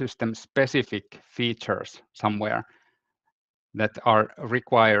ecosystem-specific features somewhere that are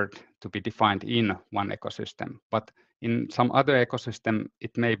required to be defined in one ecosystem, but in some other ecosystem,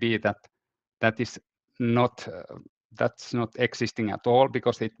 it may be that that's not existing at all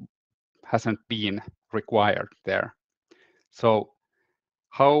because it hasn't been required there. So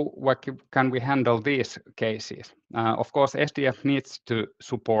what can we handle these cases? Of course, SDF needs to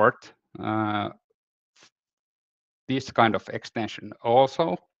support this kind of extension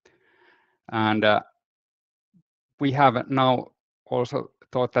also. And we have now also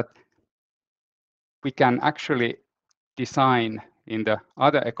thought that we can actually design in the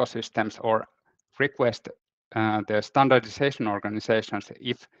other ecosystems or request the standardization organizations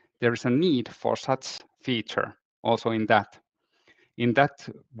if there is a need for such feature also in that. In that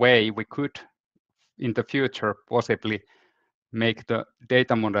way, we could, in the future, possibly make the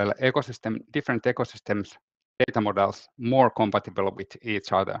data model ecosystem, different ecosystems data models more compatible with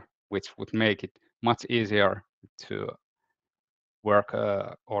each other, which would make it much easier to work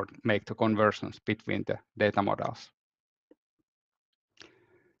or make the conversions between the data models.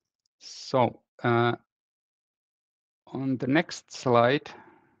 So on the next slide,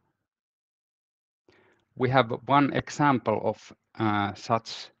 we have one example of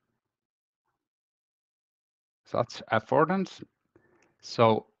such affordance.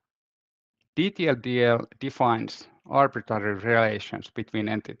 So DTLDL defines arbitrary relations between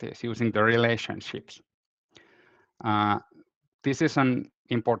entities using the relationships. This is an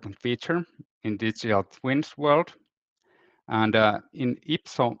important feature in digital twins world. And in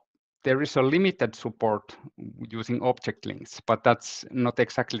IPSO, there is a limited support using object links, but that's not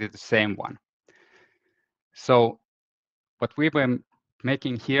exactly the same one. So what we were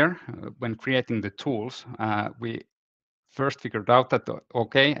making here when creating the tools, we first figured out that,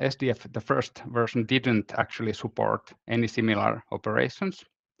 okay, SDF, the first version, didn't actually support any similar operations.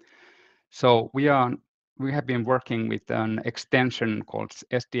 So we have been working with an extension called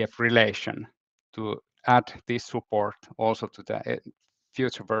SDF Relation to add this support also to the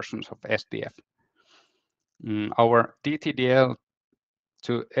future versions of SDF. Our DTDL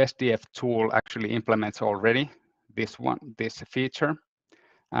to SDF tool actually implements already this feature,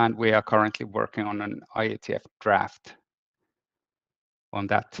 and we are currently working on an IETF draft on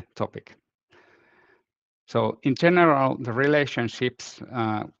that topic. So in general, the relationships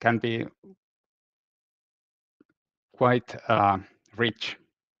can be quite rich.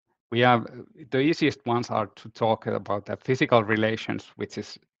 We have the easiest ones are to talk about the physical relations, which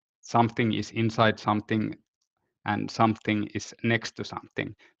is something is inside something and something is next to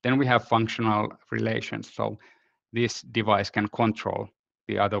something. Then we have functional relations. So this device can control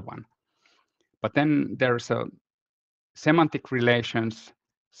the other one. But then there's a semantic relations.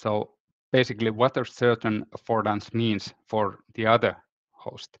 So basically what a certain affordance means for the other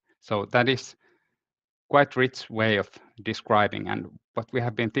host. So that is quite rich way of describing. And what we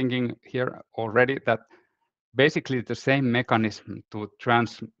have been thinking here already, that basically the same mechanism to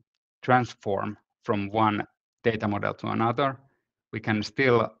transform from one data model to another, we can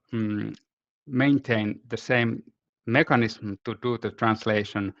still maintain the same mechanism to do the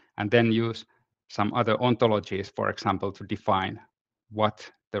translation and then use some other ontologies, for example, to define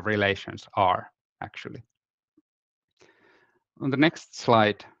what the relations are actually. On the next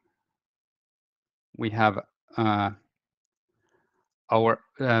slide, we have our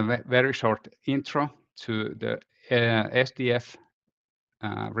very short intro to the SDF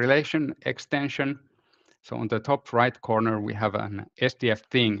relation extension. So on the top right corner, we have an SDF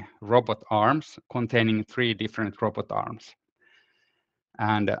thing robot arms containing 3 different robot arms.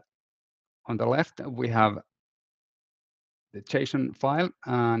 And on the left, we have the JSON file,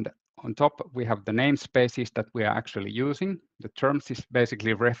 and on top, we have the namespaces that we are actually using. The terms is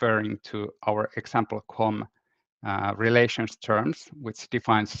basically referring to our example com relations terms, which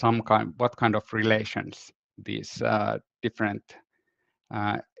defines what kind of relations these different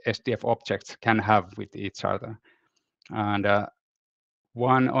SDF objects can have with each other. And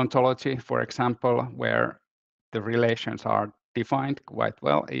one ontology, for example, where the relations are defined quite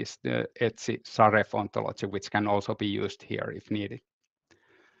well is the Etsy-Saref ontology, which can also be used here if needed.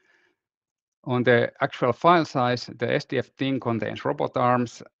 On the actual file size, the SDF thing contains robot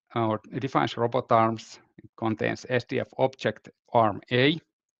arms, or it defines robot arms. It contains SDF object arm A,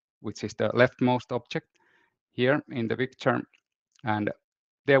 which is the leftmost object here in the picture. And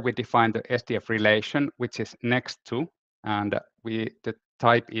there we define the SDF relation, which is next to, and the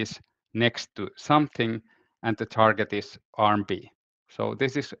type is next to something, and the target is arm B. So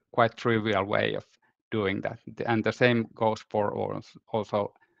this is quite trivial way of doing that. And the same goes for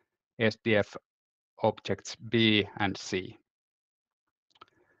also SDF objects B and C.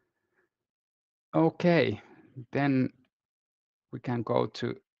 Okay, then we can go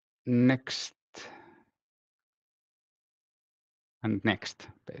to next and next,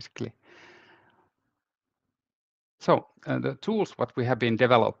 basically. So the tools what we have been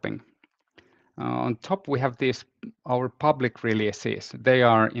developing. On top we have these our public releases. They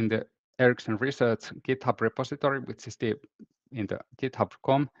are in the Ericsson Research GitHub repository, which is in the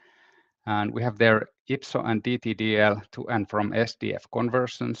github.com, and we have their IPSO and DTDL to and from SDF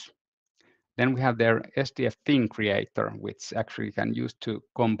conversions. Then we have their SDF thing creator, which actually can use to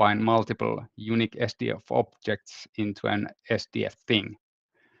combine multiple unique SDF objects into an SDF thing.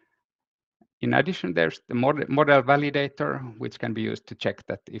 In addition, there's the model validator, which can be used to check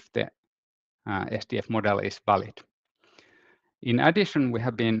that if the SDF model is valid. In addition, we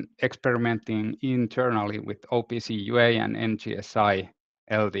have been experimenting internally with OPC UA and NGSI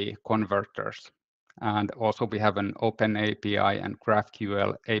LD converters. And also we have an Open API and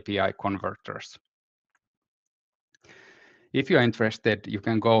GraphQL API converters. If you're interested, you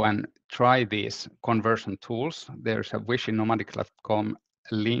can go and try these conversion tools. There's a wishinomadic.com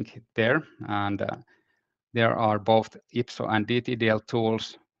link there, and there are both IPSO and DTDL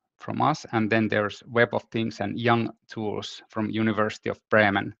tools from us, and then there's Web of Things and Young tools from University of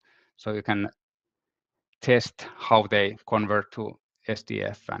Bremen. So you can test how they convert to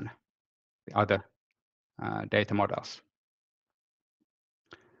SDF and the other data models.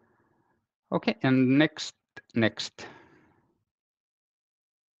 Okay, and next.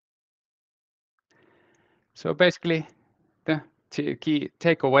 So basically, the key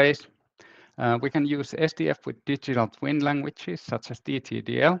takeaways. We can use SDF with digital twin languages such as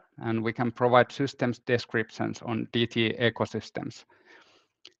DTDL, and we can provide systems descriptions on DT ecosystems.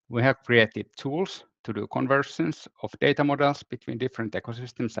 We have created tools to do conversions of data models between different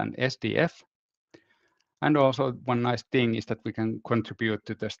ecosystems and SDF. And also one nice thing is that we can contribute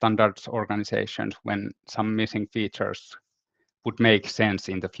to the standards organizations when some missing features would make sense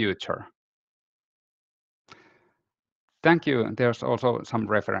in the future. Thank you. There's also some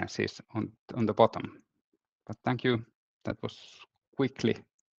references on the bottom. But thank you. That was quickly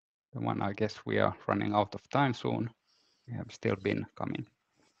the one. I guess we are running out of time soon. We have still been coming.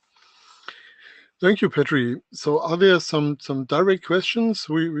 Thank you, Petri. So are there some direct questions?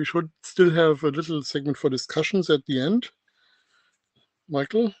 We should still have a little segment for discussions at the end.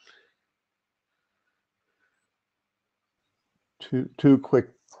 Michael? Two quick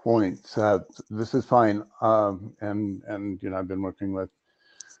points. This is fine, and I've been working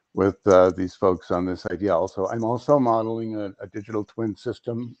with these folks on this idea. Also, I'm also modeling a digital twin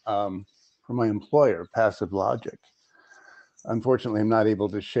system for my employer, Passive Logic. Unfortunately, I'm not able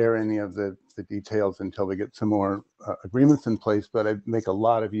to share any of the details until we get some more agreements in place. But I make a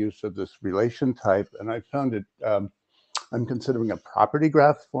lot of use of this relation type, and I found it. I'm considering a property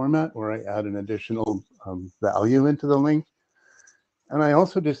graph format where I add an additional value into the link. And I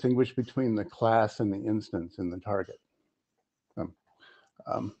also distinguish between the class and the instance in the target.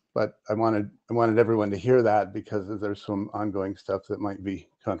 But I wanted everyone to hear that because there's some ongoing stuff that might be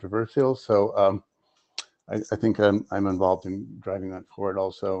controversial. So I think I'm involved in driving that forward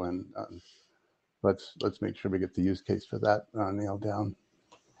also. And let's make sure we get the use case for that nailed down.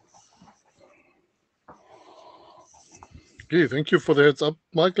 Okay, thank you for the heads up,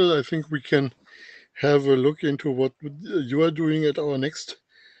 Michael. I think we can have a look into what you are doing at our next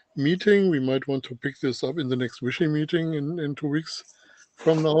meeting. We might want to pick this up in the next Wishy meeting in 2 weeks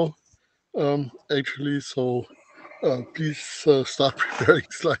from now, actually. So please start preparing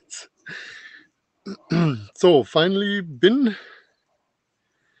slides. So finally, Bin,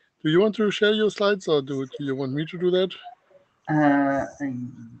 do you want to share your slides or do you want me to do that?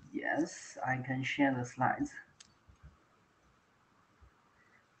 Yes, I can share the slides.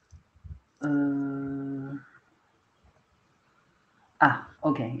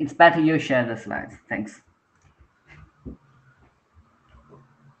 Okay, it's better you share the slides. Thanks.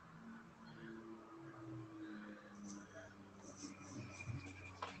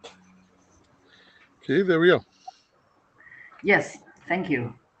 Okay, there we are. Yes, thank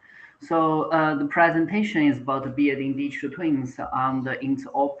you. So the presentation is about building digital twins on the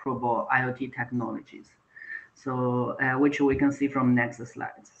interoperable IoT technologies. So which we can see from next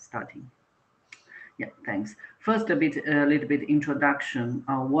slides starting. Yeah, thanks. First, a little bit introduction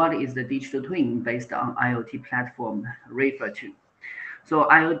on what is the digital twin based on IoT platform refer to. So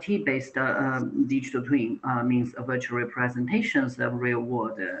IoT-based digital twin means virtual representations of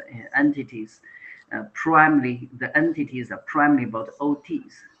real-world entities. Primarily, the entities are primarily about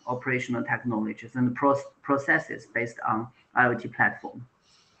OTs, operational technologies, and processes based on IoT platform,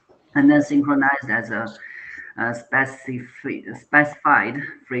 and then synchronized as a specified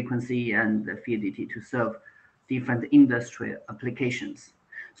frequency and fidelity to serve different industry applications.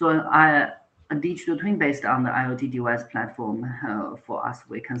 So a digital twin based on the IoT device platform for us,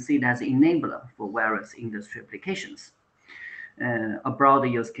 we can see it as an enabler for various industry applications, broader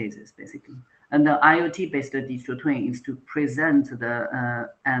use cases basically. And the IoT-based digital twin is to present the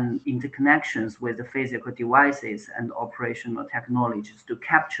interconnections with the physical devices and operational technologies to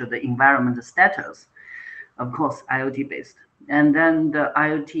capture the environmental status. Of course, IoT-based, and then the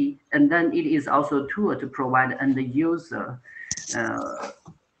IoT, and then it is also a tool to provide end user,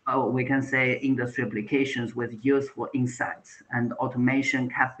 we can say industry applications with useful insights and automation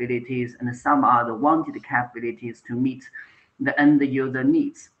capabilities and some other wanted capabilities to meet the end user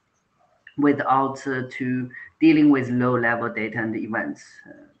needs, without to dealing with low-level data and events,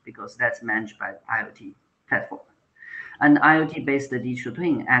 because that's managed by IoT platform. And IoT-based digital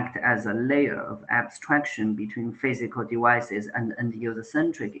twin act as a layer of abstraction between physical devices and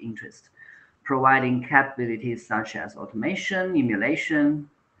end-user-centric interest, providing capabilities such as automation, emulation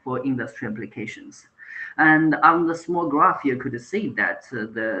for industry applications. And on the small graph, you could see that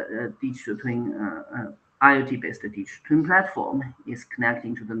the digital twin IoT-based digital twin platform is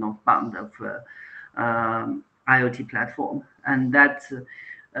connecting to the northbound of IoT platform, and that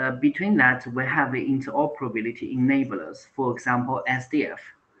between that we have interoperability enablers. For example, SDF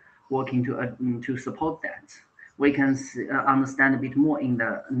working to support that. We can understand a bit more in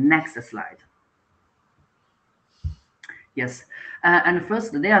the next slide. Yes, and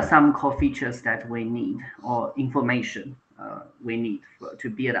first there are some core features that we need, or information we need to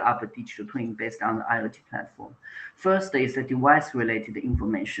build up a digital twin based on the IoT platform. First is the device-related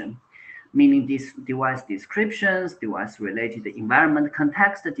information, meaning these device descriptions, device-related environment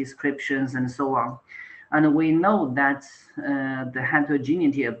context descriptions, and so on. And we know that the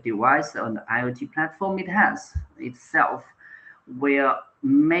heterogeneity of device on the IoT platform it has itself will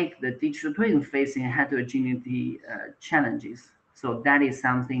make the digital twin facing heterogeneity challenges. So that is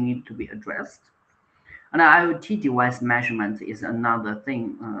something need to be addressed. And IoT device measurement is another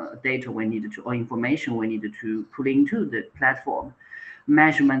thing, data we needed to, or information we needed to put into the platform.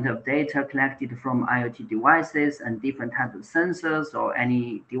 Measurement of data collected from IoT devices and different types of sensors or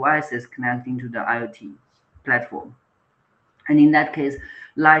any devices connecting to the IoT platform. And in that case,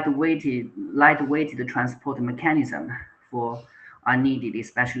 lightweighted transport mechanism are needed,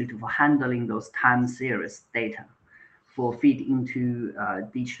 especially for handling those time series data for feed into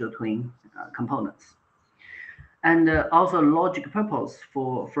digital twin components. And also logic purpose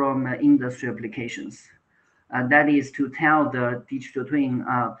from industry applications. That is to tell the digital twin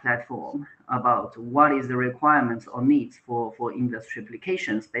platform about what is the requirements or needs for industry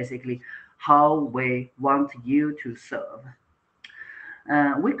applications, basically how we want you to serve.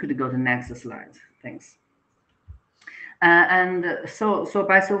 We could go to the next slide, thanks. And so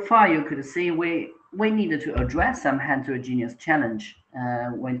far you could see we needed to address some heterogeneous challenge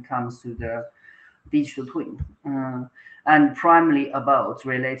when it comes to the digital twin, and primarily about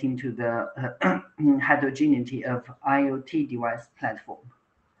relating to the heterogeneity of IoT device platform.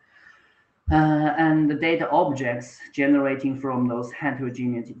 And the data objects generating from those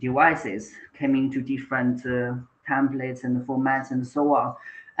heterogeneous devices came into different templates and formats and so on.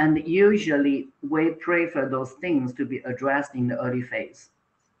 And usually we prefer those things to be addressed in the early phase,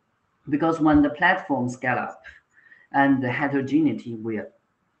 because when the platform scale up and the heterogeneity will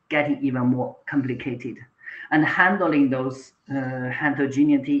getting even more complicated, and handling those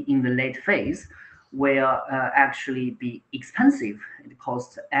heterogeneity in the late phase will actually be expensive. It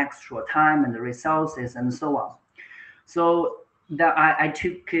costs extra time and resources and so on. So I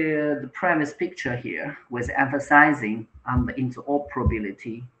took the previous picture here with emphasizing on the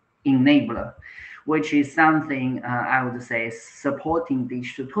interoperability enabler, which is something I would say supporting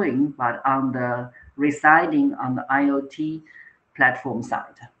digital twin, but on the residing on the IoT platform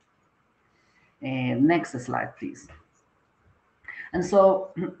side. And next slide, please. And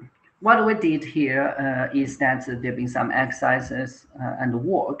so what we did here is that there have been some exercises and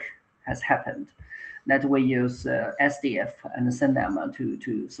work has happened that we use SDF and send them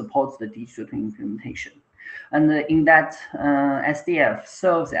to support the digital twin implementation. And in that, SDF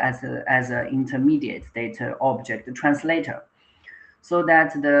serves as an intermediate data object translator, so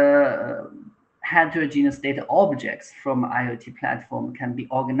that the heterogeneous data objects from IoT platform can be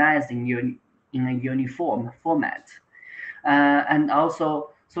organized in a uniform format. And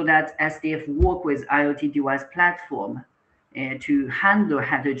also so that SDF work with IoT device platform to handle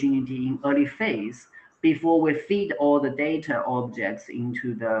heterogeneity in early phase before we feed all the data objects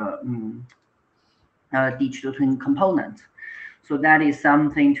into the digital twin component. So that is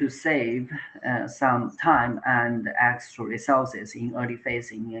something to save some time and extra resources in early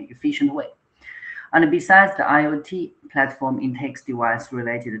phase in an efficient way. And besides the IoT platform intakes device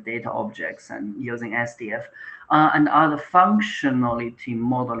related data objects and using SDF and other functionality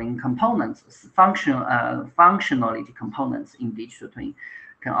modeling components, functionality components in digital twin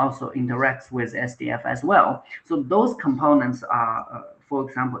can also interact with SDF as well. So those components are, for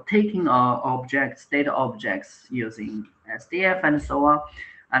example, taking objects, data objects using SDF and so on,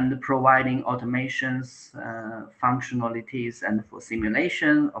 and providing automations, functionalities, and for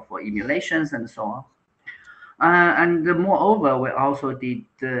simulation or for emulations and so on. And moreover, we also did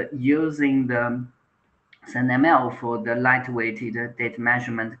using the SNML for the lightweighted data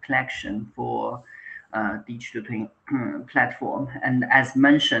measurement collection for digital twin platform. And as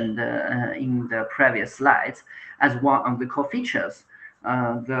mentioned in the previous slides, as one of the core features,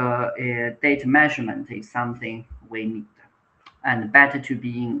 the data measurement is something we need, and better to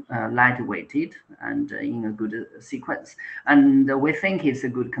be lightweighted and in a good sequence. And we think it's a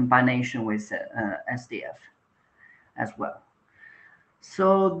good combination with SDF as well.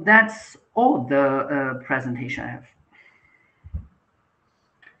 So that's all the presentation I have.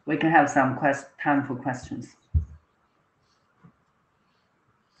 We can have some time for questions.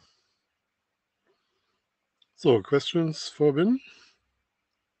 So questions for Win?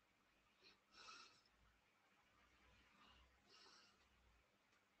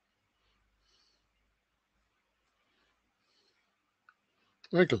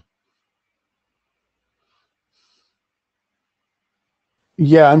 Michael.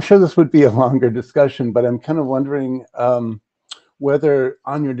 Yeah, I'm sure this would be a longer discussion, but I'm kind of wondering whether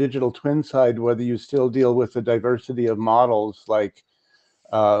on your digital twin side, whether you still deal with the diversity of models, like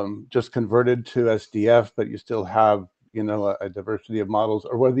just converted to SDF, but you still have, you know, a diversity of models,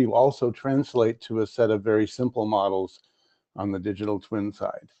 or whether you also translate to a set of very simple models on the digital twin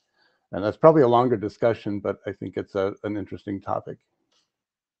side. And that's probably a longer discussion, but I think it's an interesting topic.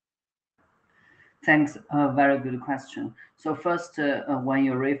 Thanks, very good question. So first, when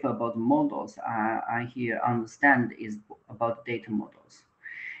you refer about models, I here understand is about data models.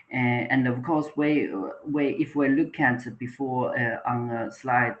 And of course, if we look at before on a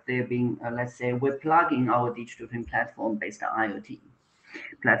slide, there being, let's say, we're plugging our digital twin platform based on IoT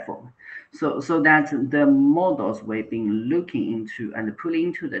platform. So that the models we've been looking into and pulling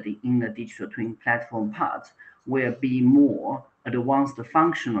into in the digital twin platform part will be more advanced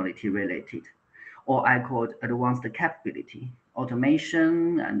functionality related, or I call it advanced capability,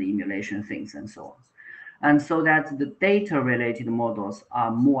 automation and emulation things and so on. And so that the data related models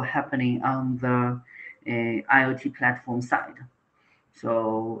are more happening on the IoT platform side.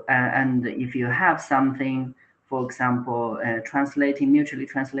 So, and if you have something, for example, mutually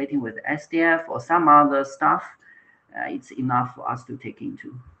translating with SDF or some other stuff, it's enough for us to take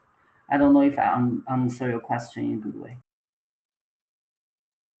into. I don't know if I answer your question in a good way.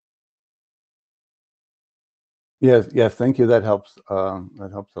 Yes, thank you. That helps. That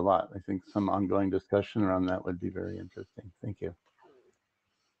helps a lot. I think some ongoing discussion around that would be very interesting. Thank you.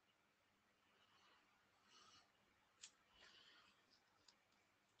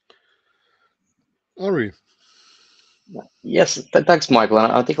 Ari. Yes, thanks, Michael.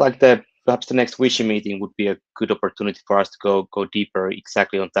 And I think like perhaps the next Wishy meeting would be a good opportunity for us to go deeper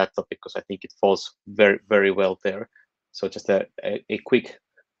exactly on that topic, because I think it falls very, very well there. So just a quick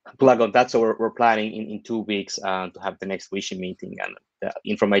plug on that. So we're planning in 2 weeks to have the next Wishy meeting, and the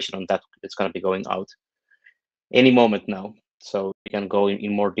information on that is going to be going out any moment now. So we can go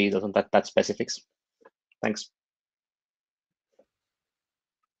in more details on that specifics. Thanks.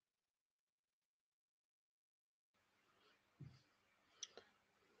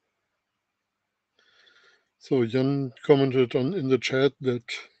 So Jan commented in the chat that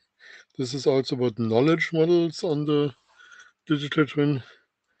this is also about knowledge models on the digital twin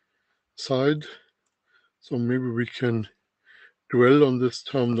side. So maybe we can dwell on this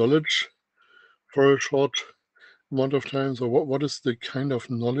term knowledge for a short amount of time. So what is the kind of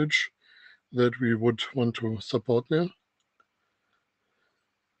knowledge that we would want to support there?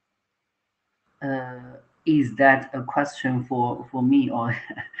 Is that a question for me, or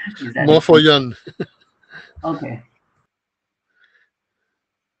is that more for Jan? Okay.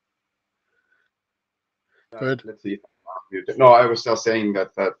 Let's see. No, I was just saying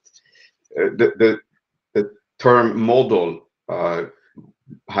that the term model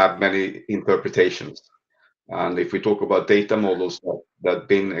have many interpretations, And if we talk about data models that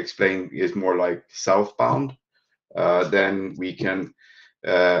been explained is more like southbound, then we can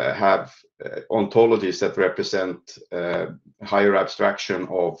have ontologies that represent higher abstraction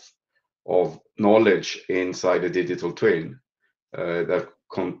of knowledge inside a digital twin that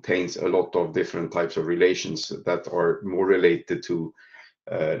contains a lot of different types of relations that are more related to,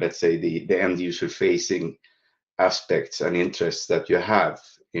 let's say, the end user facing aspects and interests that you have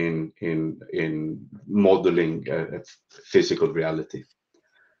in modeling physical reality.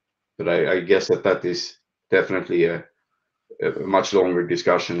 But I guess that is definitely a much longer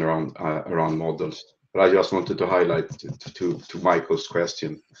discussion around models. But I just wanted to highlight to Michael's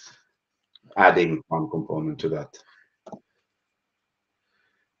question, adding one component to that.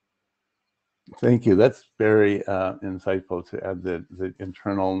 Thank you. That's very insightful to add the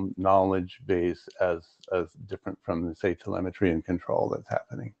internal knowledge base as different from the, say, telemetry and control that's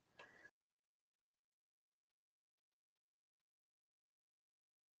happening.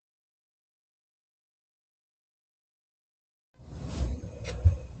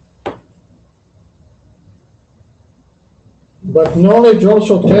 But knowledge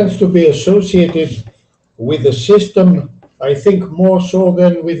also tends to be associated with the system, I think more so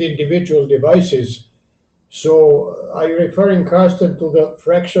than with individual devices. So are you referring, Carsten, to the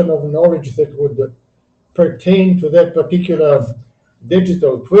fraction of knowledge that would pertain to that particular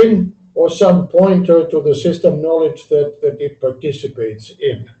digital twin, or some pointer to the system knowledge that it participates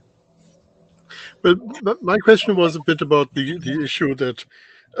in? But my question was a bit about the issue that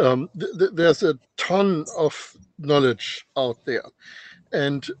there's a ton of knowledge out there,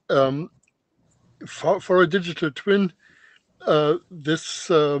 and for a digital twin, this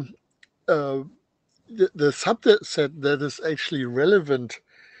the subset that is actually relevant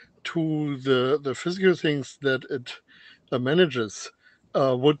to the physical things that it manages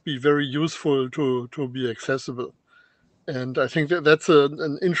would be very useful to be accessible. And I think that's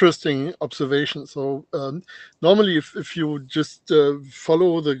an interesting observation. So normally, if you just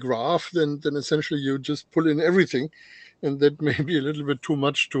follow the graph, then essentially you just pull in everything, and that may be a little bit too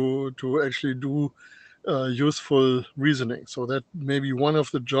much to actually do useful reasoning. So that may be one of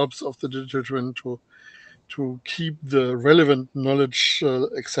the jobs of the digital twin to keep the relevant knowledge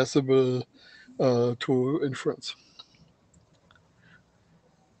accessible to inference.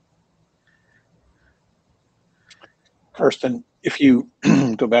 Karsten, if you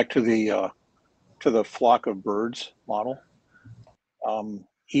go back to the flock of birds model,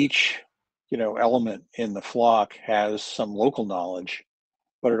 each element in the flock has some local knowledge,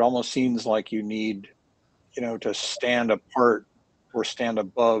 but it almost seems like you need to stand apart or stand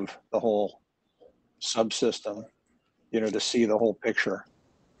above the whole subsystem, to see the whole picture.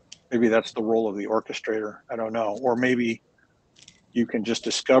 Maybe that's the role of the orchestrator. I don't know. Or maybe you can just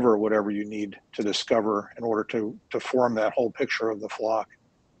discover whatever you need to discover in order to form that whole picture of the flock.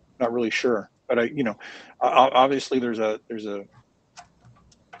 Not really sure, but obviously there's a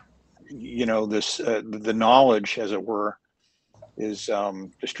the knowledge, as it were, is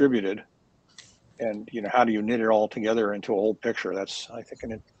distributed, and how do you knit it all together into a whole picture? That's, I think,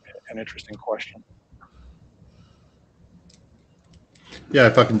 an interesting question. Yeah,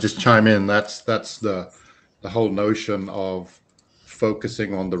 if I can just chime in, that's the whole notion of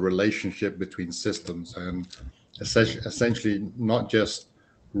focusing on the relationship between systems, and essentially not just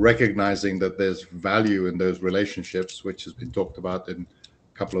recognizing that there's value in those relationships, which has been talked about in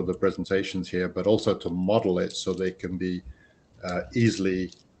a couple of the presentations here, but also to model it so they can be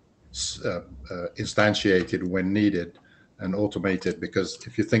easily instantiated when needed and automated. Because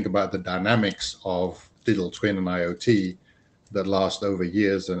if you think about the dynamics of digital twin and IoT that last over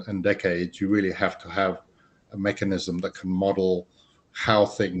years and decades, you really have to have a mechanism that can model how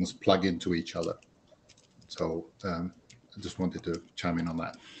things plug into each other. So I just wanted to chime in on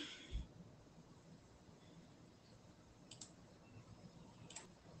that.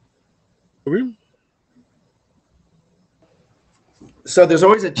 So there's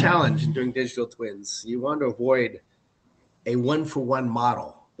always a challenge in doing digital twins. You want to avoid a one-for-one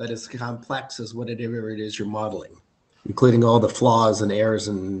model that is complex as whatever it is you're modeling, including all the flaws and errors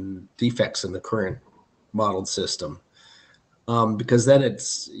and defects in the current modeled system. Because then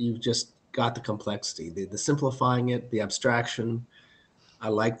you've just got the complexity, the simplifying it, the abstraction. I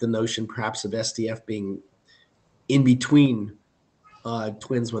like the notion perhaps of SDF being in between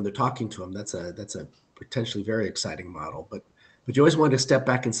twins when they're talking to them. That's a potentially very exciting model. But you always want to step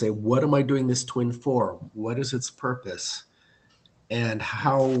back and say, what am I doing this twin for? What is its purpose? And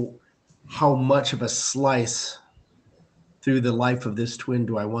how much of a slice through the life of this twin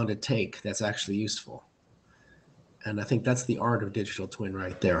do I want to take that's actually useful? And I think that's the art of digital twin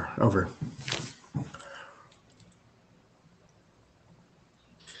right there. Over.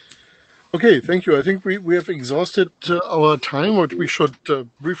 Okay, thank you. I think we have exhausted our time, but we should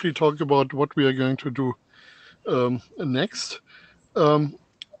briefly talk about what we are going to do next.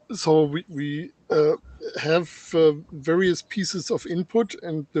 So we have various pieces of input,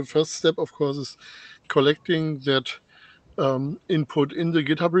 and the first step, of course, is collecting that input in the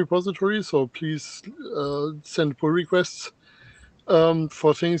GitHub repository. So please send pull requests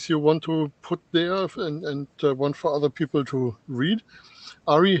for things you want to put there and want for other people to read.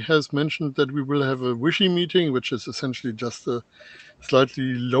 Ari has mentioned that we will have a Wishy meeting, which is essentially just a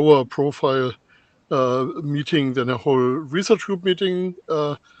slightly lower profile meeting than a whole research group meeting.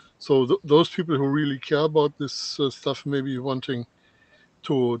 So those people who really care about this stuff may be wanting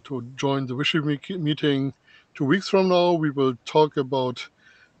to join the Wishy meeting 2 weeks from now. We will talk about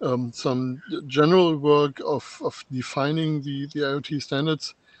some general work of defining the IoT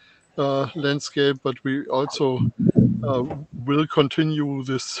standards landscape, but we also will continue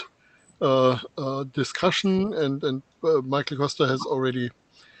this discussion, and Michael Costa has already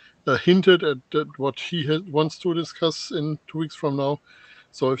hinted at what he wants to discuss in 2 weeks from now.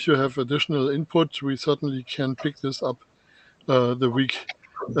 So if you have additional input, we certainly can pick this up the week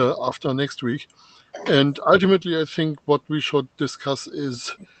after next week. And ultimately, I think what we should discuss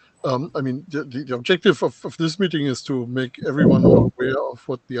is, I mean, the objective of this meeting is to make everyone aware of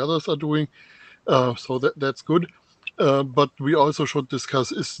what the others are doing. So that's good. But we also should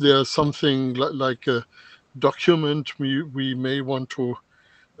discuss, is there something like a document we may want to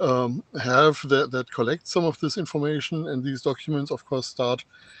have that collects some of this information? And these documents, of course, start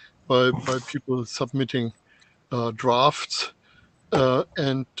by people submitting drafts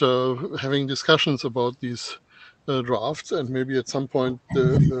and having discussions about these drafts, and maybe at some point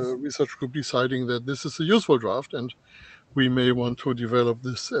the research group deciding that this is a useful draft and we may want to develop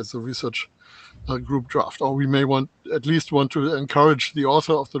this as a research group draft, or we may at least want to encourage the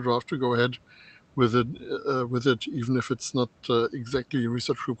author of the draft to go ahead with it, even if it's not exactly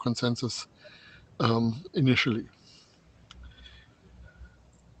research group consensus initially.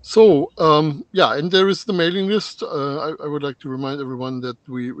 So yeah, and there is the mailing list. I would like to remind everyone that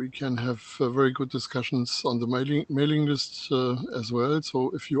we can have very good discussions on the mailing list as well. So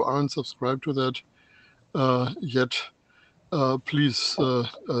if you aren't subscribed to that yet, please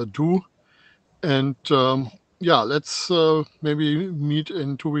do. And yeah, let's maybe meet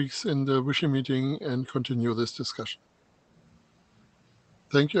in 2 weeks in the Wishy meeting and continue this discussion.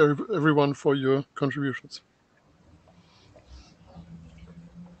 Thank you, everyone, for your contributions.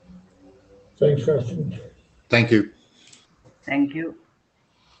 Thanks, Carsten. Thank you. Thank you.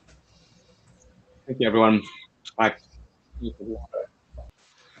 Thank you, everyone. Bye.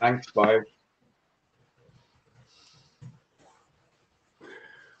 Thanks. Bye.